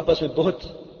آپس میں بہت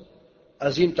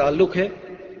عظیم تعلق ہے،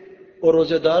 اور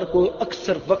روزے دار کو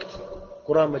اکثر وقت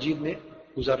قرآن مجید میں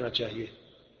گزارنا چاہیے.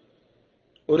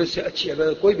 اور اس سے اچھی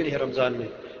عبادت کوئی بھی نہیں ہے رمضان میں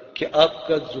کہ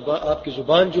آپ کی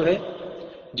زبان جو ہے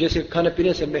جیسے کھانے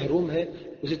پینے سے محروم ہے،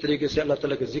 اسی طریقے سے اللہ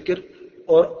تعالیٰ کے ذکر،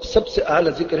 اور سب سے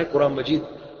اعلیٰ ذکر ہے قرآن مجید.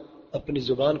 اپنی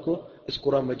زبان کو اس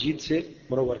قرآن مجید سے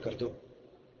منور کر دو.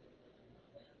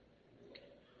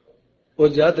 اور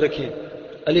یاد رکھیں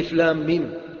الف لام میم،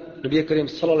 نبی کریم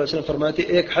صلی اللہ علیہ وسلم فرماتے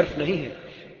ایک حرف نہیں ہے،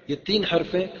 یہ 3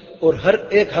 حرف ہیں، اور ہر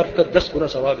ایک حرف کا 10 گنا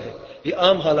ثواب ہے. یہ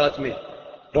عام حالات میں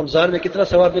رمضان میں کتنا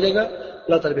ثواب ملے گا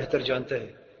اللہ تعالیٰ بہتر جانتا ہے،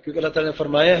 کیونکہ اللہ تعالیٰ نے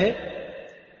فرمایا ہے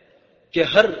کہ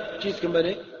ہر چیز کے میں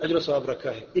نے اجر و ثواب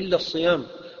رکھا ہے، الا الصیام،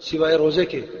 سوائے روزے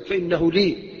کے، فانہ لی،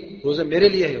 روزہ میرے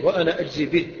لیے ہے، وانا اجزی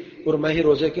بہ، اور میں ہی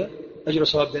روزے کا اجر و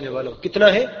ثواب دینے والا ہوں.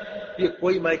 کتنا ہے یہ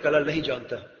کوئی مائی کلال نہیں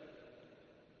جانتا.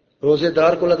 روزے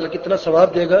دار کو اللہ تعالیٰ کتنا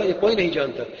ثواب دے گا یہ کوئی نہیں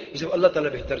جانتا، اسے اللہ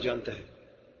تعالیٰ بہتر جانتا ہے.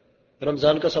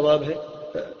 رمضان کا ثواب ہے،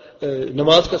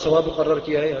 نماز کا ثواب مقرر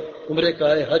کیا ہے، عمرے کا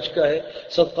ہے، حج کا ہے،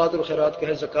 صدقات و خیرات کا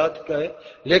ہے، زکوٰۃ کا ہے،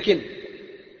 لیکن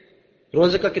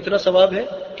روزے کا کتنا ثواب ہے،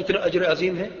 کتنا اجر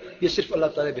عظیم ہے، یہ صرف اللہ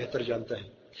تعالیٰ بہتر جانتا ہے.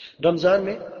 رمضان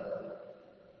میں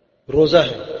روزہ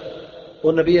ہے،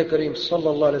 اور نبی کریم صلی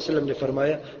اللہ علیہ وسلم نے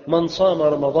فرمایا من صام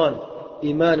رمضان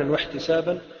ایمانا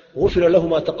واحتسابا غفر له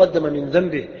ما تقدم من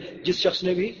ذنبه، جس شخص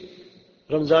نے بھی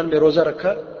رمضان میں روزہ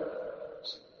رکھا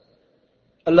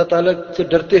اللہ تعالیٰ سے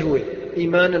ڈرتے ہوئے،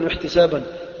 ایمانا واحتسابا،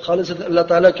 خالصتا اللہ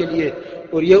تعالیٰ کے لیے،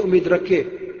 اور یہ امید رکھے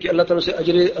کہ اللہ تعالیٰ سے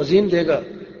اجر عظیم دے گا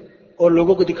اور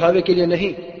لوگوں کو دکھاوے کے لیے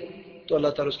نہیں، تو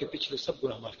اللہ تعالیٰ اس کے پچھلے سب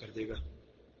گناہ معاف کر دے گا.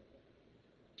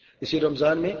 اسی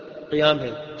رمضان میں قیام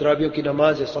ہے، تراویح کی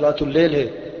نماز ہے، صلاۃ اللیل ہے،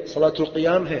 صلاۃ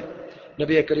القیام ہے.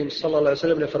 نبی کریم صلی اللہ علیہ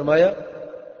وسلم نے فرمایا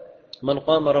من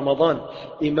قام رمضان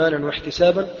ایمانا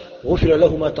واحتسابا غفر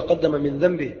له ما تقدم من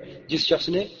ذنبه، جس شخص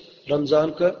نے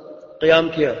رمضان کا قیام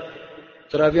کیا،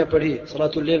 تراویح پڑھی،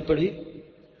 صلاۃ اللیل پڑھی،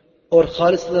 اور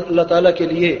خالص اللہ تعالیٰ کے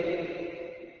لیے،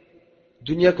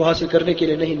 دنیا کو حاصل کرنے کے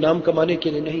لیے نہیں، نام کمانے کے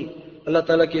لیے نہیں، اللہ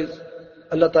تعالیٰ کے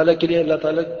لیے، اللہ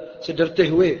تعالیٰ سے ڈرتے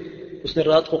ہوئے اس نے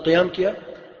رات کو قیام کیا،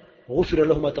 غفر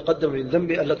له ما تقدم من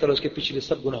ذنبه، اللہ تعالیٰ اس کے پچھلے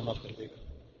سب گناہ معاف کر دے گا.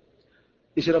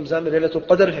 اسی رمضان میں لیلۃ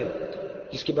القدر ہے،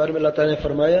 جس کے بارے میں اللہ تعالیٰ نے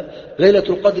فرمایا لیلۃ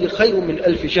القدر خیر من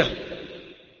الف شہر،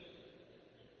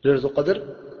 لیلۃ القدر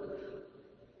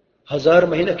 1000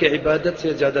 مہینہ کی عبادت سے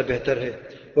زیادہ بہتر ہے.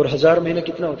 اور 1000 مہینہ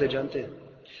کتنا ہوتے جانتے ہیں؟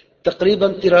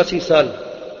 تقریباً 83 سال.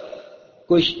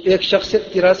 کوئی ایک شخص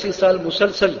 83 سال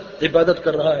مسلسل عبادت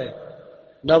کر رہا ہے،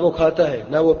 نہ وہ کھاتا ہے،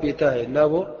 نہ وہ پیتا ہے، نہ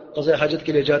وہ قضاء حاجت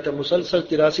کے لیے جاتا ہے، مسلسل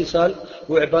 83 سال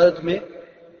وہ عبادت میں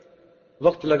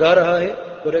وقت لگا رہا ہے،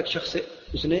 اور ایک شخص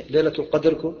اس نے لیلۃ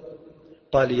القدر کو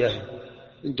پا لیا ہے.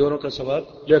 ان دونوں کا ثواب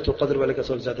لیلۃ القدر والے کا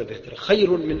ثواب زیادہ بہتر ہے. خیر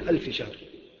من الف شہر.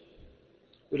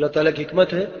 اللہ تعالیٰ کی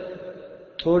حکمت ہے،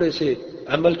 تھوڑے سے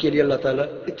عمل کے لیے اللہ تعالیٰ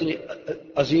اتنی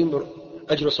عظیم اور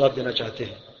اجر و ثواب دینا چاہتے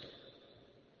ہیں.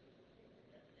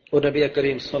 اور نبی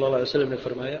کریم صلی اللہ علیہ وسلم نے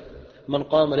فرمایا من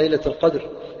قام لیلۃ القدر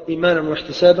ایمانا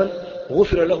واحتسابا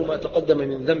غفر له ما تقدم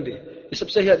من ذنبه. یہ سب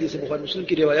صحیح حدیث بخاری مسلم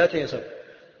کی روایات ہیں. یہ سب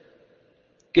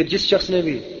کہ جس شخص نے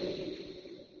بھی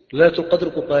لیلۃ القدر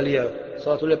کو پا لیا،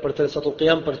 صلاۃ اللیل پڑھتا رہا، صلاۃ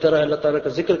القیام پڑھتا رہا، اللہ تعالیٰ کا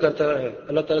ذکر کرتا رہا ہے،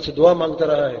 اللہ تعالیٰ سے دعا مانگتا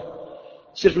رہا ہے،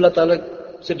 صرف اللہ تعالیٰ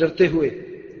سے ڈرتے ہوئے،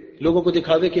 لوگوں کو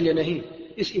دکھاوے کے لیے نہیں،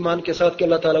 اس ایمان کے ساتھ کہ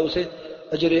اللہ تعالیٰ اسے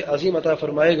اجر عظیم عطا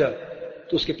فرمائے گا،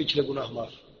 تو اس کے پچھلے گناہ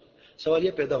معاف. سوال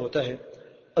یہ پیدا ہوتا ہے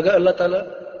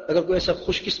اگر کوئی ایسا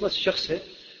خوش قسمت شخص ہے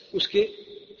اس کے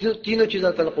تینوں چیزیں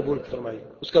اللہ تعالیٰ قبول فرمائے،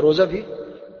 اس کا روزہ بھی،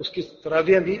 اس کی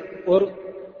تراویح بھی، اور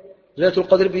لیلۃ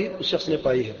القدر بھی اس شخص نے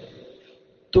پائی ہے،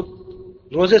 تو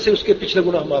روزے سے اس کے پچھلے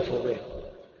گناہ معاف ہو گئے،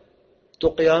 تو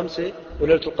قیام سے اور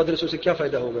لیلۃ القدر سے اسے کیا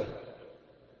فائدہ ہوگا؟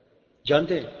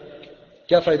 جانتے ہیں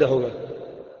کیا فائدہ ہوگا؟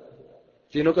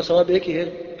 تینوں کا ثواب ایک ہی ہے،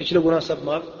 پچھلے گناہ سب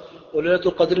معاف، اور لیلۃ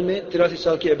القدر میں 83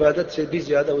 سال کی عبادت سے بھی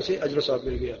زیادہ اسے اجر و ثواب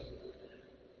مل گیا.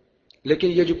 لیکن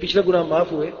یہ جو پچھلے گناہ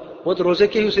معاف ہوئے وہ تو روزے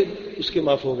کے ہی اس کے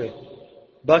معاف ہو گئے،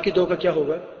 باقی دو کا کیا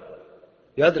ہوگا؟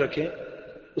 یاد رکھیں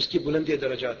اس کی بلندی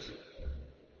درجات،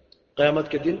 قیامت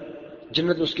کے دن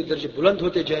جنت میں اس کے درجے بلند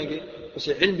ہوتے جائیں گے،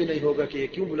 اسے علم بھی نہیں ہوگا کہ یہ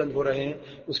کیوں بلند ہو رہے ہیں،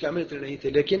 اس کے عمل اتنے نہیں تھے،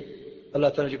 لیکن اللہ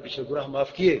تعالیٰ نے جو پچھلے گناہ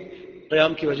معاف کیے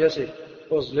قیام کی وجہ سے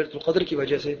اور لیلۃ القدر کی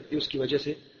وجہ سے، اس کی وجہ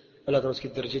سے اللہ تعالیٰ اس کے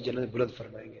درجے جنت میں بلند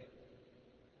فرمائیں گے.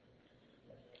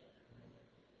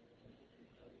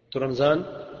 تو رمضان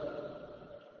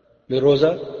میں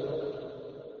روزہ،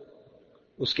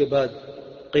 اس کے بعد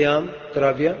قیام،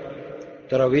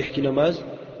 تراویح کی نماز،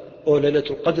 اور لیلۃ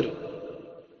القدر.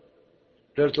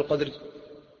 لیلۃ القدر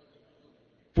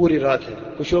پوری رات ہے.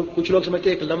 کچھ لوگ سمجھتے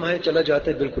ہیں ایک لمحہ ہے چلا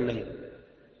جاتا ہے، بالکل نہیں.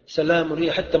 سلام ہی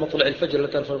حتی مطلع الفجر،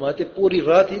 اللہ تعالیٰ فرماتے پوری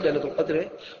رات ہی لیلۃ القدر ہے،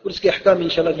 اور اس کے احکام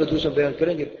انشاءاللہ اگلے دوسرے میں بیان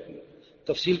کریں گے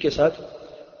تفصیل کے ساتھ۔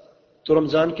 تو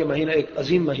رمضان کے مہینہ ایک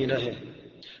عظیم مہینہ ہے،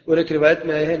 اور ایک روایت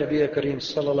میں آیا ہے نبی کریم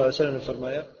صلی اللہ علیہ وسلم نے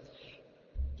فرمایا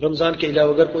رمضان کے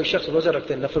علاوہ اگر کوئی شخص روزہ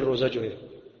رکھتے ہیں، نفل روزہ جو ہے،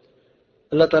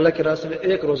 اللہ تعالیٰ کے راستے میں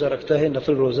ایک روزہ رکھتا ہے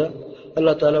نفل روزہ،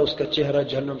 اللہ تعالیٰ اس کا چہرہ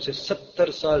جہنم سے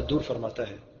 70 سال دور فرماتا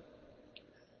ہے۔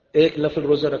 ایک نفل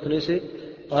روزہ رکھنے سے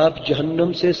آپ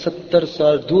جہنم سے 70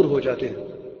 سال دور ہو جاتے ہیں۔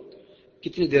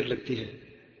 کتنی دیر لگتی ہے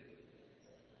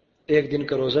ایک دن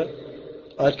کا روزہ؟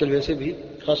 آج کل ویسے بھی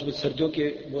خاص طور سردیوں کے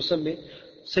موسم میں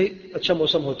صحیح اچھا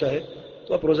موسم ہوتا ہے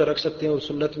تو آپ روزہ رکھ سکتے ہیں، اور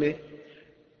سنت میں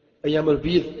ایام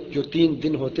البید جو 3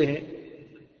 دن ہوتے ہیں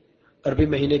عربی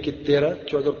مہینے کی 13،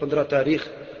 14 اور 15 تاریخ،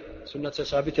 سنت سے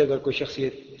ثابت ہے اگر کوئی شخص یہ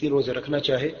 3 روزے رکھنا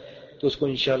چاہے تو اس کو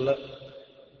انشاءاللہ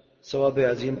ثواب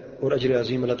عظیم اور اجر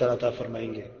عظیم اللہ تعالیٰ عطا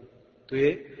فرمائیں گے۔ تو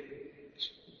یہ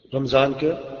رمضان کی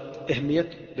اہمیت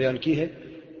بیان کی ہے،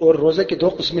 اور روزے کی 2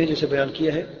 قسمیں جیسے بیان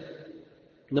کیا ہے۔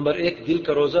 نمبر 1 دل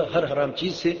کا روزہ ہر حرام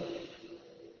چیز سے،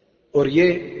 اور یہ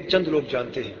چند لوگ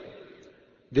جانتے ہیں۔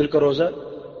 دل کا روزہ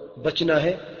بچنا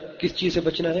ہے، کس چیز سے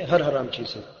بچنا ہے؟ ہر حرام چیز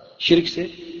سے، شرک سے،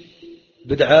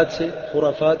 بدعات سے،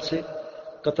 خرافات سے،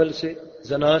 قتل سے،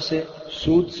 زنا سے،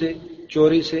 سود سے،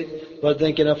 چوری سے،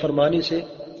 والدین کی نافرمانی سے،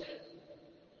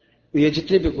 یہ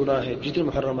جتنے بھی گناہ ہیں، جتنے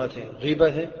محرمات ہیں،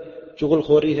 غیبت ہے، چغل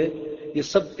خوری ہے، یہ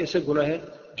سب ایسے گناہ ہیں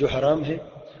جو حرام ہیں،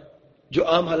 جو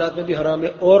عام حالات میں بھی حرام ہے،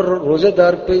 اور روزے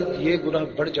دار پہ یہ گناہ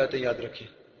بڑھ جاتے ہیں، یاد رکھیں۔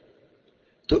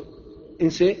 تو ان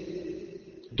سے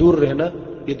دور رہنا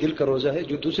یہ دل کا روزہ ہے۔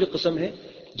 جو دوسری قسم ہے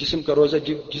جسم کا روزہ،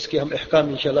 جس کے ہم احکام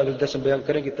انشاءاللہ اگلے درس میں بیان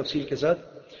کریں گے تفصیل کے ساتھ۔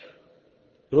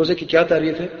 روزے کی کیا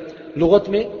تعریف ہے؟ لغت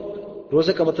میں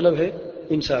روزے کا مطلب ہے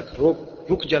امساک،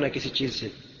 رک جانا کسی چیز سے،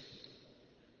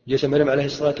 جیسے مریم علیہ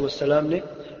الصلوۃ والسلام نے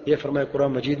یہ فرمایا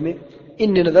قرآن مجید میں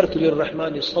انی نذرت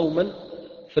للرحمن صوما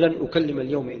فلن اکلم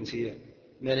اليوم انسیا،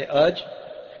 میں نے آج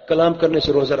کلام کرنے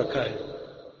سے روزہ رکھا ہے،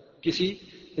 کسی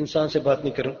انسان سے بات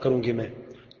نہیں کروں گی میں۔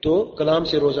 تو کلام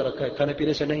سے روزہ رکھا ہے، کھانے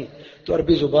پینے سے نہیں۔ تو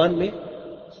عربی زبان میں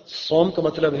صوم کا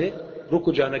مطلب ہے رک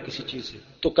جانا کسی چیز سے،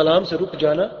 تو کلام سے رک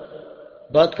جانا،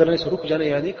 بات کرنے سے رک جانا،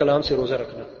 یعنی کلام سے روزہ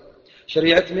رکھنا۔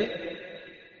 شریعت میں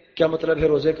کیا مطلب ہے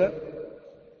روزے کا؟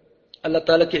 اللہ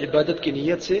تعالیٰ کی عبادت کی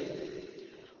نیت سے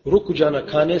رک جانا،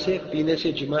 کھانے سے، پینے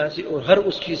سے، جماع سے، اور ہر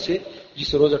اس چیز سے جس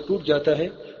سے روزہ ٹوٹ جاتا ہے،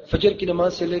 فجر کی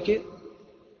نماز سے لے کے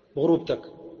غروب تک،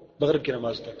 مغرب کی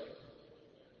نماز تک۔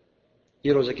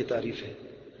 یہ روزے کی تعریف ہے۔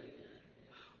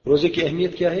 روزے کی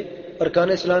اہمیت کیا ہے؟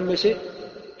 ارکان اسلام میں سے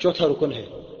 4تھا رکن ہے۔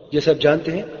 جیسے آپ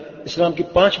جانتے ہیں اسلام کی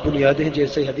 5 بنیادیں ہیں،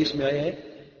 جیسے حدیث میں آئے ہیں،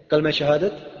 کلمہ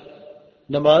شہادت،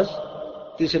 نماز،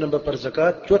 3 نمبر پر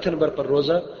زکوٰۃ، 4 نمبر پر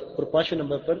روزہ، اور 5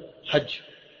 نمبر پر حج۔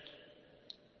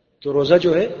 تو روزہ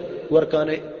جو ہے وہ ارکان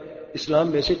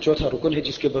اسلام میں سے 4تھا رکن ہے،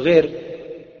 جس کے بغیر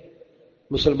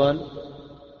مسلمان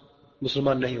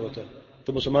نہیں ہوتا۔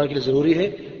 تو مسلمان کے لیے ضروری ہے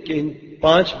کہ ان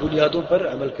 5 بنیادوں پر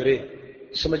عمل کرے،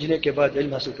 سمجھنے کے بعد،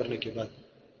 علم حاصل کرنے کے بعد۔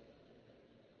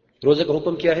 روزے کا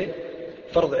حکم کیا ہے؟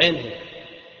 فرض عین ہے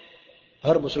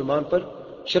ہر مسلمان پر،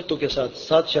 شرطوں کے ساتھ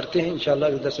 7 شرطیں ہیں، انشاءاللہ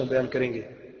اس درس میں بیان کریں گے۔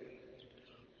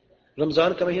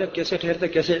 رمضان کا مہینہ کیسے ٹھہرتا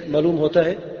ہے، کیسے معلوم ہوتا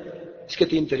ہے؟ اس کے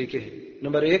 3 طریقے ہیں۔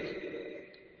 نمبر 1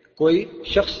 کوئی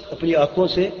شخص اپنی آنکھوں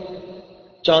سے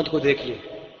چاند کو دیکھ لے۔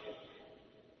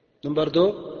 نمبر 2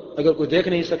 اگر کوئی دیکھ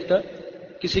نہیں سکتا،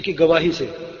 کسی کی گواہی سے،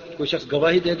 کوئی شخص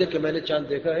گواہی دے دے کہ میں نے چاند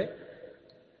دیکھا ہے،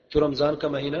 تو رمضان کا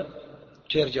مہینہ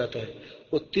ٹھہر جاتا ہے۔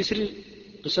 اور تیسری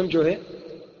قسم جو ہے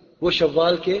وہ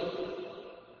شوال کے،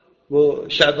 وہ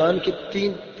شعبان کے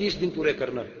 30 دن پورے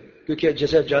کرنا، کیونکہ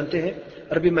جیسے آپ جانتے ہیں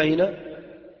عربی مہینہ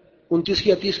 29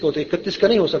 یا 30 کا ہوتا ہے، 31 کا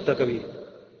نہیں ہو سکتا کبھی۔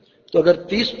 تو اگر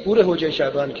 30 پورے ہو جائے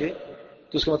شعبان کے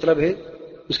تو اس کا مطلب ہے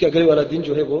اس کے اگلے والا دن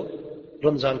جو ہے وہ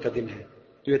رمضان کا دن ہے۔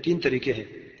 تو یہ 3 طریقے ہیں۔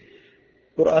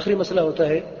 اور آخری مسئلہ ہوتا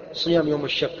ہے صیام یوم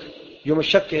الشک۔ یوم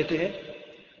الشک کہتے ہیں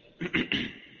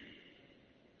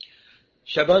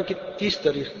شعبان کی 30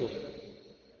 تاریخ کو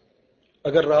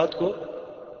اگر رات کو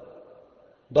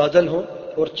بادل ہو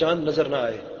اور چاند نظر نہ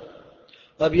آئے،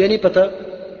 اب یہ نہیں پتا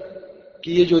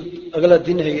کہ یہ جو اگلا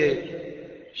دن ہے یہ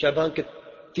شعبان کے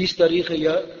 30 تاریخ ہے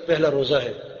یا پہلا روزہ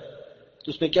ہے،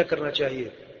 تو اس میں کیا کرنا چاہیے؟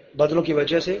 بادلوں کی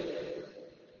وجہ سے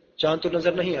چاند تو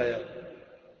نظر نہیں آیا،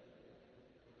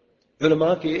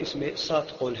 علماء کے اس میں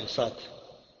 7 قول ہیں، 7۔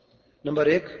 نمبر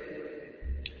 1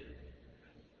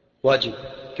 واجب،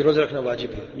 کہ روزہ رکھنا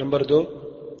واجب ہے۔ نمبر 2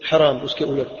 حرام، اس کے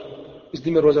الٹ، اس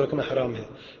دن میں روزہ رکھنا حرام ہے۔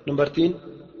 نمبر 3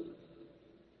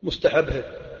 مستحب ہے،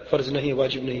 فرض نہیں،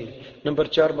 واجب نہیں ہے۔ نمبر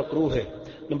 4 مکروہ ہے۔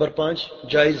 نمبر 5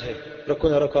 جائز ہے، رکھو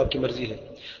نہ رکھو آپ کی مرضی ہے۔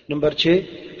 نمبر 6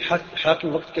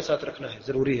 حاکم وقت کے ساتھ رکھنا ہے،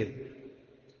 ضروری ہے۔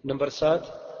 نمبر 7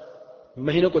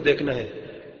 مہینوں کو دیکھنا ہے.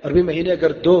 عربی مہینے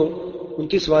اگر 2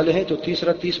 29 والے ہیں تو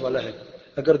تیسرا 30 والا ہے.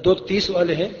 اگر 2 30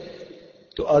 والے ہیں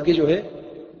تو آگے جو ہے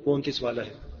وہ 29 والا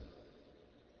ہے.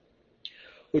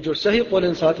 وہ جو صحیح قول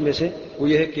ان 7 میں سے وہ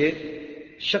یہ ہے کہ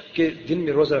شک کے دن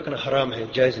میں روزہ رکھنا حرام ہے،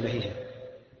 جائز نہیں ہے.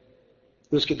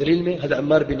 اس کی دلیل میں حضرت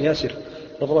عمار بن یاسر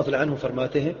رضی اللہ عنہ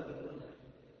فرماتے ہیں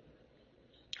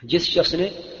جس شخص نے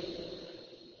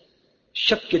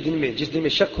شک کے دن میں، جس دن میں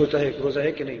شک ہوتا ہے کہ روزہ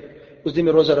ہے کہ نہیں، اس دن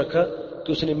میں روزہ رکھا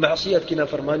تو اس نے معصیت کی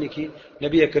نافرمانی کی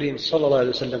نبی کریم صلی اللہ علیہ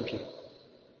وسلم کی.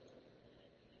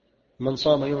 من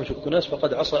صام یوم شک الناس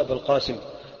فقد عصى ابا القاسم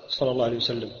صلی اللہ علیہ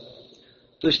وسلم.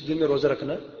 تو اس دن میں روزہ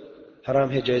رکھنا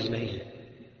حرام ہے، جائز نہیں ہے.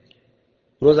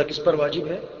 روزہ کس پر واجب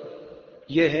ہے؟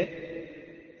 یہ ہے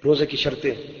روزے کی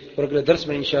شرطیں، اور اگلے درس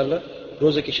میں انشاءاللہ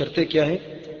روزے کی شرطیں کیا ہیں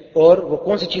اور وہ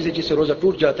کون سی چیزیں جس سے روزہ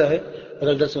ٹوٹ جاتا ہے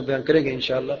اگلے درس میں بیان کریں گے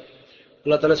انشاءاللہ.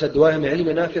 اللہ تعالیٰ سے دعا ہے ہمیں علم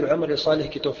نافع اور عمل صالح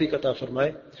کی توفیق عطا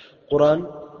فرمائے، قرآن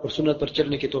اور سنت پر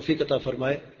چلنے کی توفیق عطا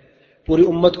فرمائے، پوری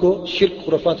امت کو شرک،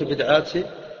 خرافات و بدعات سے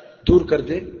دور کر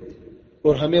دے،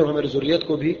 اور ہمیں اور ہماری ذریت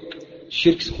کو بھی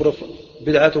شرک،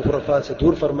 بدعات و خرافات سے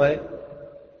دور فرمائے.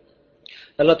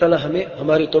 اللہ تعالیٰ ہمیں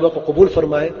ہماری توبہ کو قبول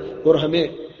فرمائے اور ہمیں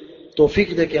توفیق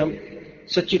دے کہ ہم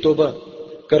سچی توبہ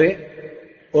کریں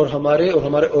اور ہمارے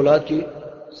اولاد کی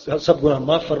سب گناہ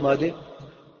معاف فرما دے.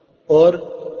 اور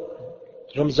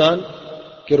رمضان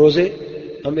کے روزے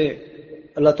ہمیں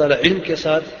اللہ تعالیٰ علم کے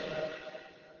ساتھ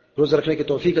روزہ رکھنے کی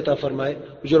توفیق عطا فرمائے.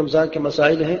 جو رمضان کے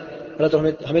مسائل ہیں اللہ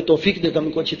تعالیٰ ہمیں توفیق دے کہ ہم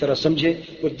ان کو اچھی طرح سمجھیں،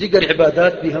 اور دیگر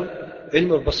عبادات بھی ہم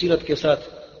علم اور بصیرت کے ساتھ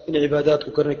ان عبادات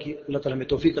کو کرنے کی اللہ تعالیٰ ہمیں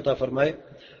توفیق عطا فرمائے.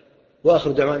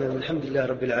 وآخر دعوانا الحمد للہ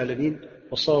رب العالمین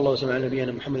وصلی اللہ وسلم علی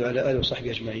نبینا محمد وعلی آلہ وصحبہ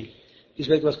اجمعین. اس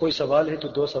بھائی کے پاس کوئی سوال ہے تو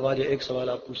 2 سوال یا 1 سوال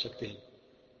آپ پوچھ سکتے ہیں.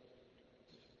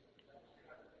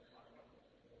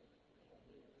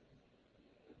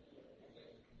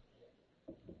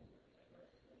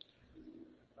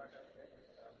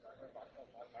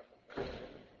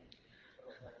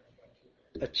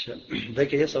 اچھا بھائی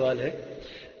کہ یہ سوال ہے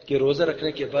کہ روزہ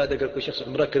رکھنے کے بعد اگر کوئی شخص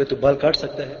عمرہ کرے تو بال کاٹ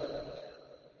سکتا ہے؟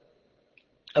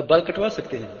 اب بال کٹوا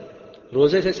سکتے ہیں،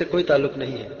 روزے سے اس سے کوئی تعلق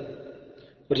نہیں ہے.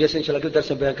 اور جیسے انشاءاللہ کے درس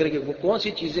میں بیان کریں گے وہ کون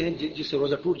سی چیزیں ہیں جس سے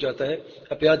روزہ ٹوٹ جاتا ہے.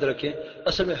 آپ یاد رکھیں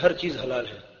اصل میں ہر چیز حلال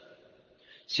ہے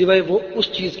سوائے وہ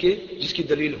اس چیز کے جس کی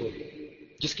دلیل ہو.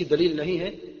 جس کی دلیل نہیں ہے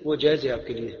وہ جائز ہے آپ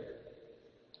کے لیے،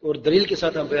 اور دلیل کے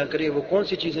ساتھ ہم بیان کریں وہ کون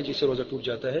سی چیزیں جس سے روزہ ٹوٹ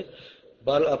جاتا ہے.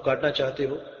 بال آپ کاٹنا چاہتے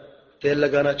ہو، تیل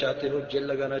لگانا چاہتے ہو، جیل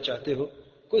لگانا چاہتے ہو،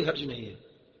 کوئی حرج نہیں ہے.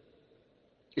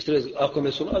 اس طرح آنکھوں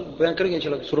میں سرما بیان کریں گے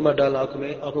انشاءاللہ، سرما ڈالنا آنکھوں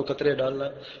میں، آنکھوں قطرے ڈالنا،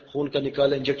 خون کا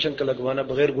نکالا، انجیکشن کا لگوانا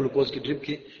بغیر گلوکوز کی ڈرپ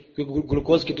کے، کیونکہ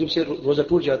گلوکوز کی ڈرپ سے روزہ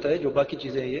ٹوٹ جاتا ہے. جو باقی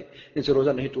چیزیں ہیں یہ ان سے روزہ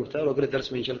نہیں ٹوٹتا ہے، اور اگلے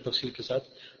درس میں انشاءاللہ تفصیل کے ساتھ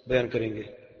بیان کریں گے.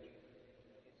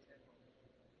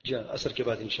 جی ہاں عصر کے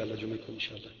بعد انشاءاللہ، جمعے کو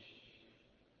انشاءاللہ.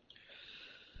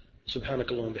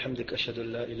 سبحانك اللهم وبحمدك اشهد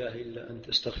ان لا اله الا انت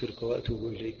استغفرك واتوب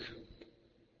اليك.